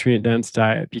foods nutrient dense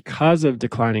diet, because of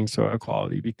declining soil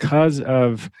quality, because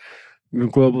of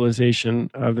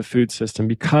globalization of the food system,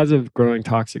 because of growing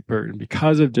toxic burden,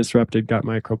 because of disrupted gut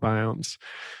microbiomes,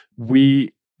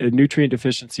 nutrient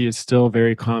deficiency is still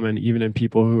very common, even in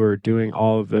people who are doing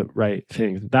all of the right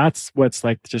things. That's what's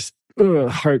like just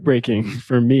heartbreaking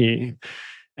for me.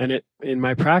 And in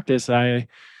my practice, I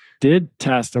did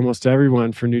test almost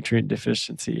everyone for nutrient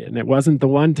deficiency. And it wasn't the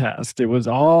one test, it was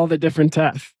all the different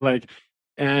tests.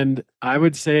 And I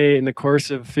would say in the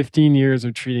course of 15 years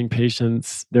of treating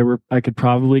patients, I could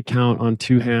probably count on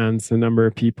 2 hands the number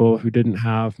of people who didn't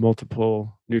have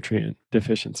multiple nutrient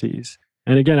deficiencies.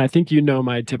 And again, I think you know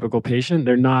my typical patient.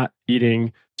 They're not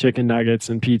eating chicken nuggets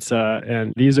and pizza.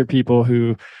 And these are people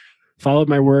who followed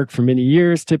my work for many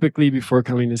years, typically before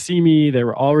coming to see me. They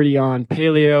were already on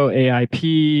paleo,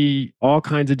 AIP, all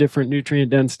kinds of different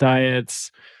nutrient-dense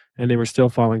diets, and they were still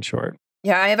falling short.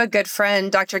 Yeah, I have a good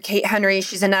friend, Dr. Kate Henry.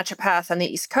 She's a naturopath on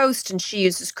the East Coast, and she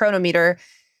uses Chronometer.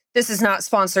 This is not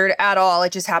sponsored at all.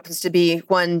 It just happens to be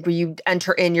one where you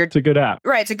enter in your... It's a good app.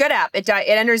 Right, it's a good app. It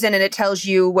enters in and it tells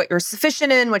you what you're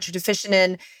sufficient in, what you're deficient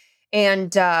in.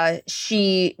 And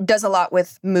she does a lot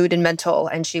with mood and mental.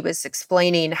 And she was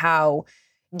explaining how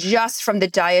just from the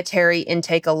dietary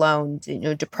intake alone,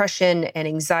 depression and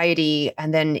anxiety,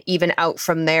 and then even out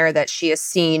from there, that she has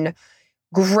seen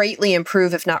greatly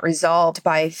improve, if not resolved,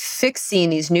 by fixing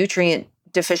these nutrient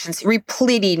deficiencies,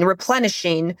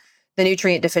 replenishing the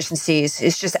nutrient deficiencies,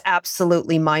 is just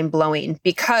absolutely mind-blowing.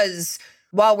 Because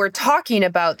while we're talking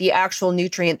about the actual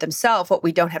nutrient themselves, what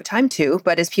we don't have time to,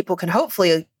 but as people can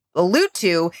hopefully allude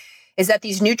to, is that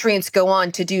these nutrients go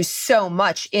on to do so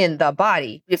much in the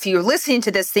body. If you're listening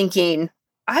to this thinking,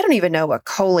 I don't even know what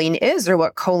choline is or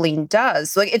what choline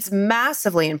does, like, it's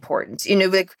massively important.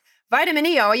 Like vitamin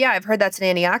E, oh yeah, I've heard that's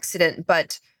an antioxidant,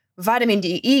 but vitamin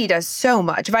D does so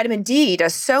much. Vitamin D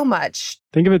does so much.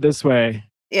 Think of it this way.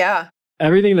 Yeah.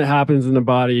 Everything that happens in the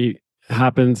body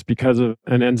happens because of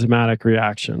an enzymatic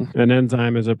reaction. An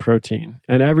enzyme is a protein,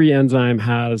 and every enzyme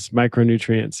has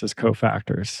micronutrients as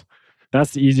cofactors.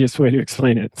 That's the easiest way to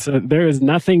explain it. So there is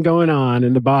nothing going on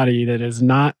in the body that is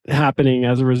not happening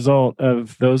as a result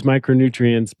of those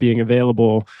micronutrients being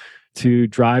available to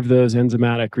drive those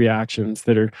enzymatic reactions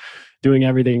that are doing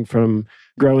everything from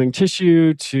growing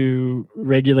tissue to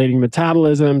regulating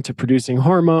metabolism to producing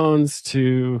hormones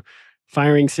to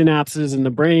firing synapses in the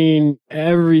brain.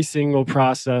 Every single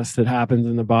process that happens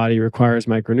in the body requires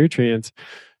micronutrients.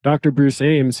 Dr. Bruce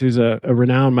Ames, who's a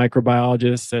renowned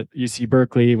microbiologist at UC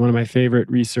Berkeley, one of my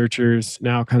favorite researchers,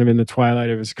 now kind of in the twilight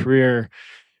of his career,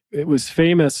 it was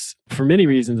famous for many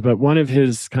reasons, but one of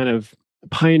his kind of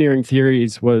pioneering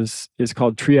theories is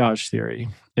called triage theory.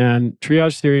 And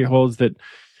triage theory holds that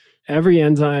every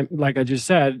enzyme, like I just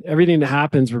said, everything that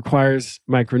happens requires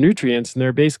micronutrients. And there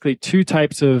are basically two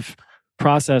types of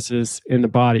processes in the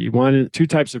body. Two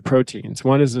types of proteins.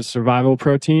 One is a survival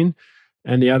protein,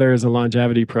 and the other is a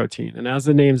longevity protein. And as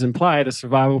the names imply, the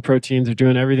survival proteins are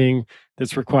doing everything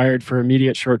that's required for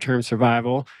immediate short-term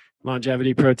survival.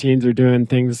 Longevity proteins are doing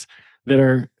things that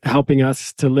are helping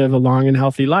us to live a long and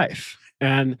healthy life.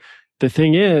 And the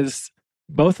thing is,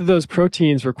 both of those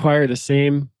proteins require the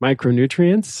same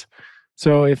micronutrients.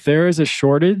 So if there is a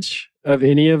shortage of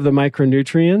any of the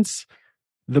micronutrients,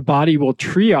 the body will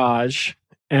triage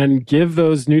and give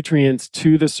those nutrients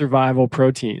to the survival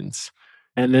proteins.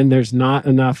 And then there's not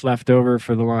enough left over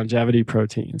for the longevity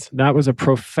proteins. That was a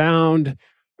profound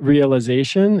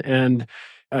realization and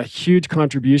a huge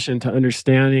contribution to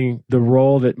understanding the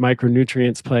role that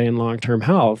micronutrients play in long-term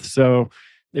health. So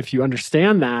if you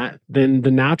understand that, then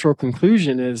the natural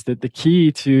conclusion is that the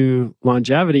key to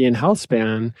longevity and health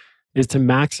span is to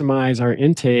maximize our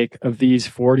intake of these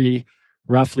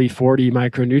roughly 40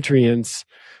 micronutrients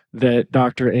that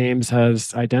Dr. Ames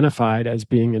has identified as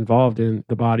being involved in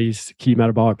the body's key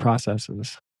metabolic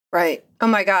processes. Right. Oh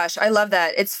my gosh, I love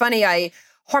that. It's funny,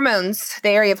 hormones, the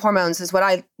area of hormones is what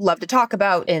I love to talk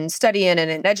about and study in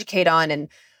and educate on. And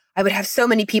I would have so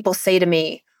many people say to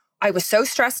me, I was so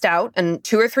stressed out, and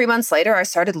 2 or 3 months later, I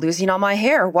started losing all my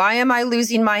hair. Why am I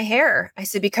losing my hair? I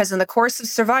said, because in the course of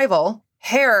survival,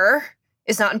 hair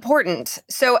is not important.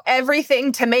 So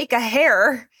everything to make a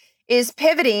hair is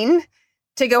pivoting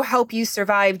to go help you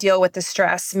survive, deal with the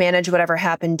stress, manage whatever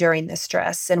happened during the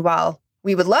stress. And while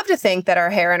we would love to think that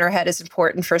our hair and our head is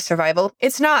important for survival,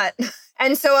 it's not.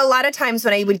 And so a lot of times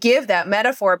when I would give that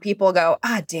metaphor, people go,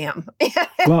 damn.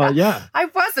 Well, yeah. I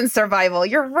was in survival.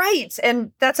 You're right.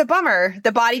 And that's a bummer.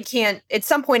 The body can't, at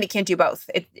some point, it can't do both,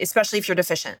 especially if you're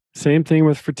deficient. Same thing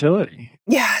with fertility.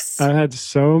 Yes. I had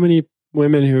so many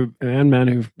women and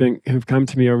men who've come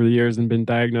to me over the years and been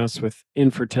diagnosed with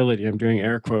infertility. I'm doing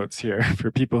air quotes here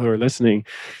for people who are listening.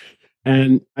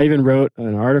 And I even wrote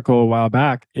an article a while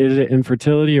back, is it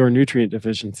infertility or nutrient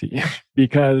deficiency?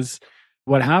 Because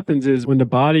what happens is when the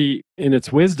body, in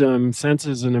its wisdom,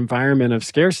 senses an environment of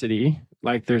scarcity,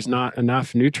 like there's not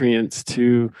enough nutrients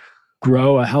to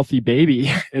grow a healthy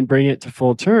baby and bring it to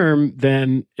full term,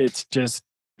 then it just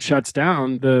shuts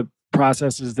down the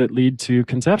processes that lead to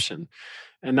conception.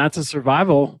 And that's a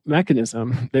survival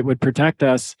mechanism that would protect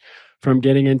us from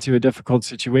getting into a difficult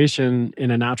situation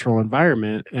in a natural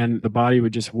environment. And the body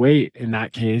would just wait in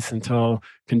that case until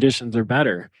conditions are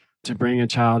better to bring a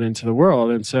child into the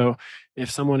world. And so if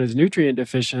someone is nutrient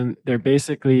deficient, they're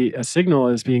basically a signal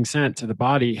is being sent to the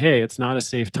body, hey, it's not a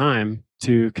safe time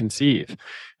to conceive.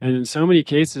 And in so many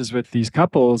cases with these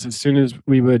couples, as soon as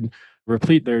we would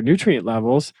replete their nutrient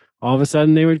levels, all of a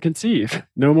sudden they would conceive.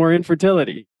 No more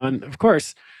infertility. And of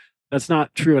course, that's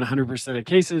not true in 100% of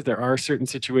cases. There are certain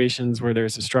situations where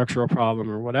there's a structural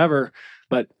problem or whatever,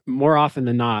 but more often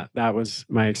than not, that was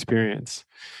my experience.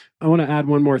 I want to add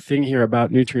one more thing here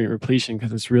about nutrient repletion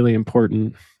because it's really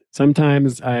important.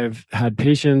 Sometimes I've had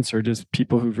patients or just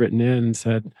people who've written in and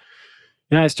said,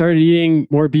 yeah, I started eating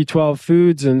more B12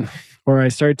 foods or I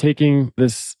started taking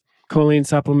this choline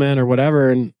supplement or whatever.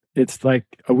 And it's like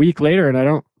a week later and I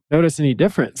don't notice any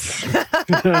difference.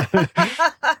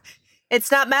 It's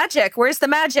not magic. Where's the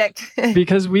magic?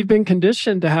 Because we've been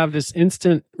conditioned to have this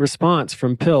instant response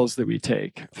from pills that we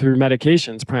take through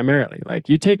medications primarily. Like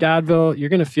you take Advil, you're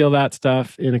going to feel that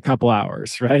stuff in a couple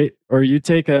hours, right? Or you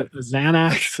take a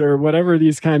Xanax or whatever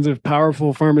these kinds of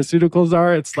powerful pharmaceuticals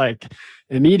are, it's like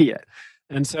immediate.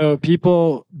 And so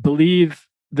people believe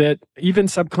that even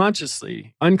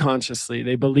subconsciously, unconsciously,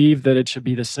 they believe that it should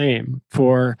be the same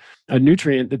for a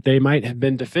nutrient that they might have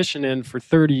been deficient in for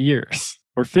 30 years.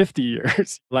 Or 50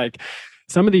 years. Like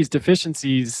some of these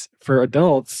deficiencies for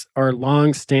adults are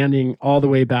long standing all the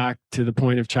way back to the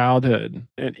point of childhood.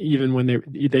 And even when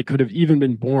they could have even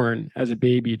been born as a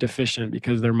baby deficient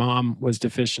because their mom was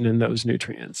deficient in those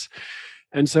nutrients.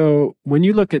 And so when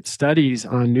you look at studies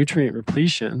on nutrient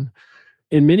repletion,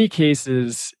 in many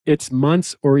cases, it's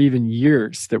months or even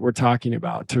years that we're talking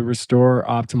about to restore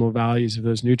optimal values of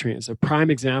those nutrients. A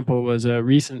prime example was a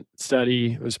recent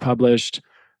study. It was published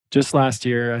just last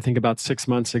year, I think about 6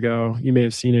 months ago. You may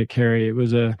have seen it, Carrie. It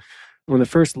was one of the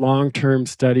first long-term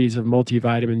studies of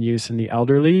multivitamin use in the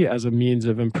elderly as a means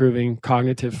of improving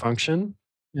cognitive function.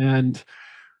 And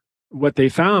what they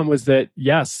found was that,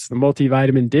 yes, the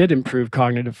multivitamin did improve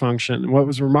cognitive function. And what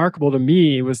was remarkable to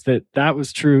me was that that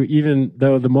was true even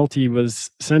though the multi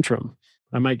was Centrum.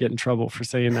 I might get in trouble for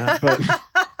saying that, but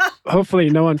hopefully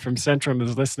no one from Centrum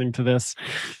is listening to this.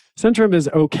 Centrum is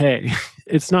okay.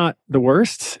 It's not the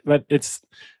worst, but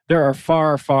there are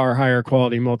far, far higher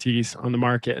quality multis on the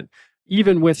market,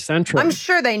 even with Centrum. I'm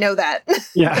sure they know that.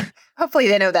 Yeah. Hopefully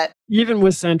they know that. Even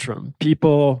with Centrum,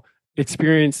 people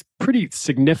experience pretty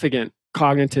significant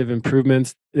cognitive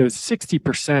improvements. There was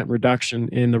 60% reduction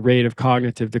in the rate of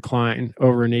cognitive decline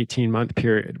over an 18-month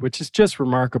period, which is just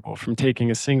remarkable from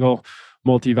taking a single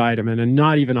multivitamin and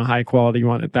not even a high quality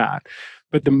one at that.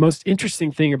 But the most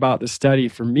interesting thing about the study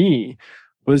for me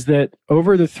was that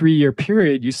over the 3-year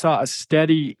period, you saw a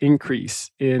steady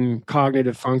increase in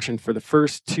cognitive function for the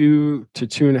first 2 to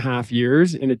 2.5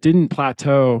 years, and it didn't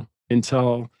plateau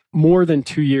until more than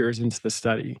 2 years into the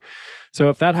study. So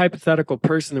if that hypothetical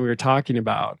person that we were talking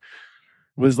about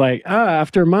was like,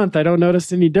 after a month, I don't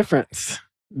notice any difference.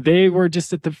 They were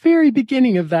just at the very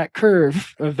beginning of that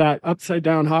curve, of that upside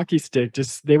down hockey stick.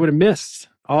 They would have missed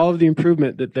all of the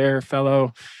improvement that their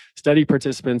fellow study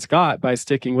participants got by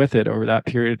sticking with it over that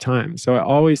period of time. So I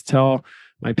always tell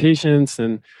my patients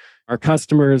and our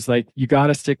customers, like, you got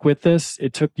to stick with this.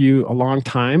 It took you a long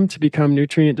time to become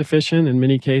nutrient deficient in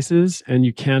many cases, and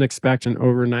you can't expect an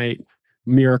overnight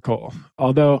miracle.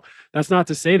 Although that's not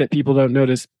to say that people don't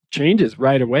notice changes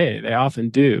right away. They often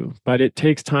do, but it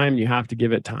takes time. You have to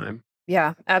give it time.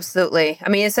 Yeah, absolutely. I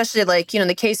mean, especially like, in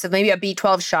the case of maybe a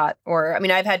B12 shot, or,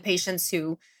 I've had patients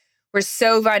who were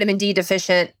so vitamin D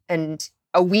deficient and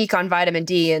a week on vitamin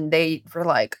D, and they were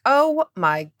like, oh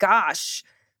my gosh.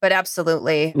 But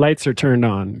absolutely. Lights are turned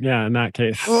on. Yeah, in that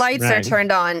case. Lights are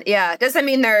turned on. Yeah. Doesn't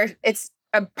mean it's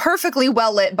a perfectly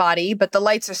well-lit body, but the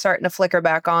lights are starting to flicker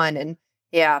back on. And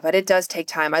yeah, but it does take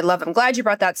time. I'm glad you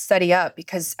brought that study up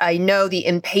because I know the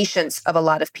impatience of a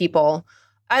lot of people.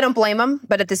 I don't blame them,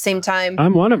 but at the same time,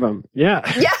 I'm one of them. Yeah.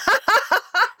 Yeah.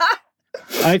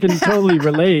 I can totally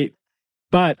relate,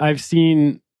 but I've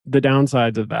seen the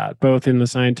downsides of that, both in the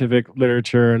scientific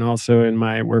literature and also in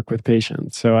my work with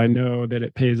patients. So I know that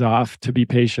it pays off to be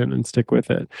patient and stick with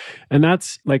it. And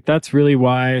that's really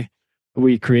why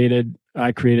I created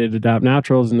Adapt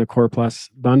Naturals and the Core Plus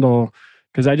bundle,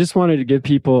 because I just wanted to give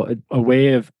people a way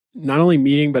of not only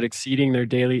meeting, but exceeding their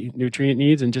daily nutrient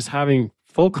needs and just having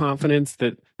full confidence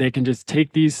that they can just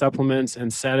take these supplements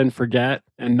and set and forget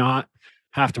and not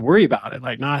have to worry about it,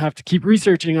 like not have to keep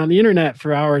researching on the internet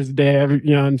for hours a day,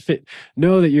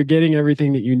 know that you're getting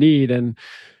everything that you need. And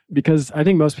because I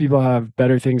think most people have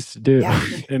better things to do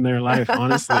in their life,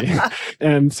 honestly.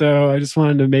 And so I just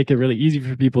wanted to make it really easy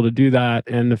for people to do that.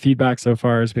 And the feedback so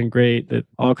far has been great, that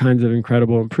all kinds of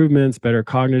incredible improvements, better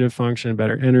cognitive function,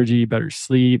 better energy, better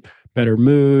sleep, better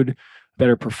mood,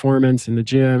 better performance in the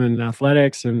gym and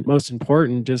athletics. And most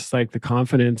important, just like the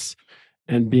confidence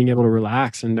and being able to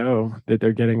relax and know that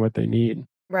they're getting what they need.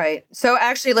 Right. So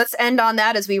actually, let's end on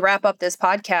that as we wrap up this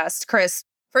podcast. Chris,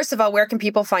 first of all, where can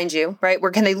people find you, right? Where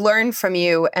can they learn from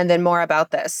you and then more about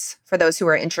this for those who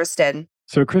are interested?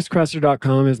 So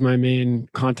KrisKresser.com is my main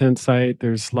content site.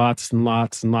 There's lots and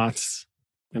lots and lots,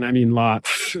 and I mean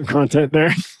lots of content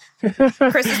there.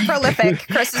 Chris is prolific.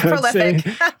 I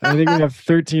think we have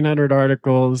 1,300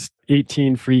 articles,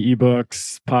 18 free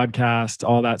ebooks, podcasts,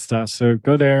 all that stuff. So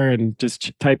go there and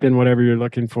just type in whatever you're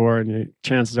looking for, and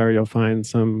chances are you'll find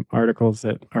some articles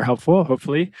that are helpful,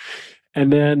 hopefully.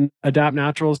 And then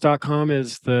adaptnaturals.com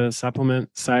is the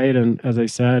supplement site. And as I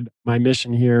said, my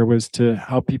mission here was to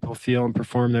help people feel and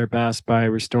perform their best by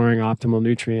restoring optimal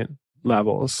nutrient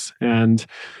levels. And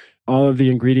all of the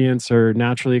ingredients are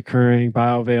naturally occurring,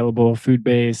 bioavailable,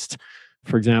 food-based.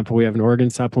 For example, we have an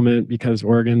organ supplement because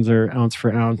organs are ounce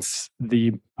for ounce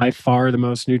by far the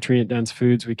most nutrient-dense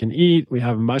foods we can eat. We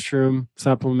have a mushroom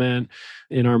supplement.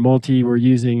 In our multi, we're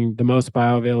using the most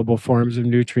bioavailable forms of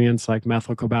nutrients like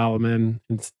methylcobalamin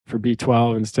for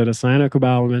B12 instead of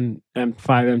cyanocobalamin, and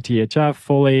 5-MTHF,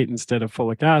 folate instead of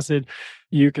folic acid.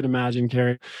 You can imagine,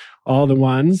 Carrie, all the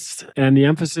ones. And the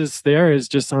emphasis there is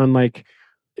just on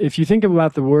if you think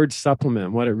about the word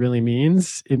supplement, what it really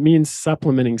means, it means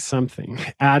supplementing something,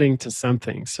 adding to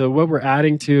something. So what we're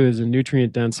adding to is a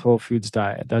nutrient-dense whole foods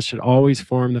diet. That should always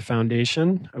form the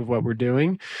foundation of what we're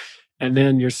doing. And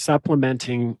then you're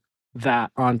supplementing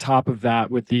that on top of that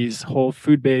with these whole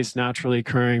food-based, naturally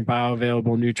occurring,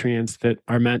 bioavailable nutrients that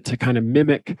are meant to kind of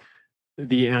mimic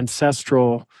the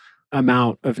ancestral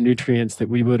amount of nutrients that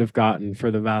we would have gotten for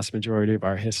the vast majority of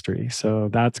our history. So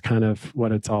that's kind of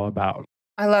what it's all about.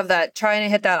 I love that. Trying to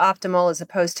hit that optimal as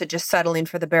opposed to just settling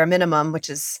for the bare minimum, which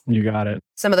is you got it.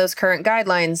 Some of those current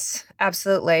guidelines.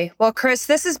 Absolutely. Well, Chris,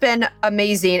 this has been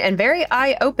amazing and very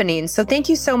eye-opening. So thank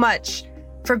you so much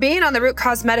for being on the Root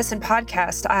Cause Medicine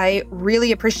podcast. I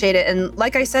really appreciate it. And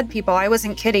like I said, people, I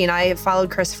wasn't kidding. I have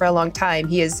followed Chris for a long time.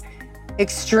 He is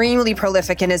extremely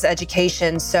prolific in his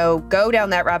education. So go down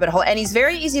that rabbit hole. And he's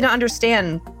very easy to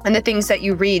understand in the things that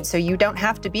you read. So you don't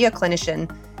have to be a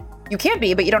clinician. You can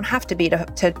be, but you don't have to be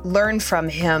to learn from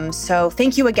him. So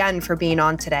thank you again for being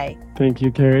on today. Thank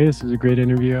you, Carrie. This was a great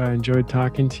interview. I enjoyed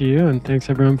talking to you. And thanks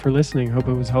everyone for listening. Hope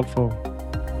it was helpful.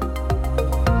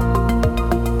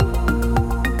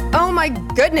 Oh my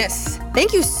goodness.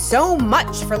 Thank you so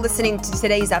much for listening to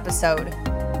today's episode.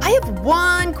 I have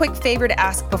one quick favor to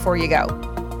ask before you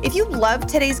go. If you loved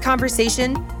today's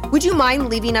conversation, would you mind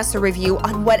leaving us a review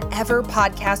on whatever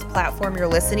podcast platform you're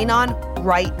listening on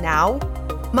right now?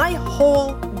 My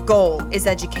whole goal is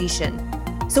education.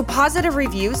 So positive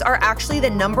reviews are actually the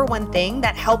number one thing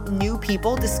that help new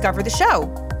people discover the show.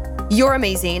 You're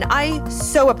amazing. I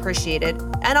so appreciate it.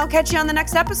 And I'll catch you on the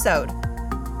next episode.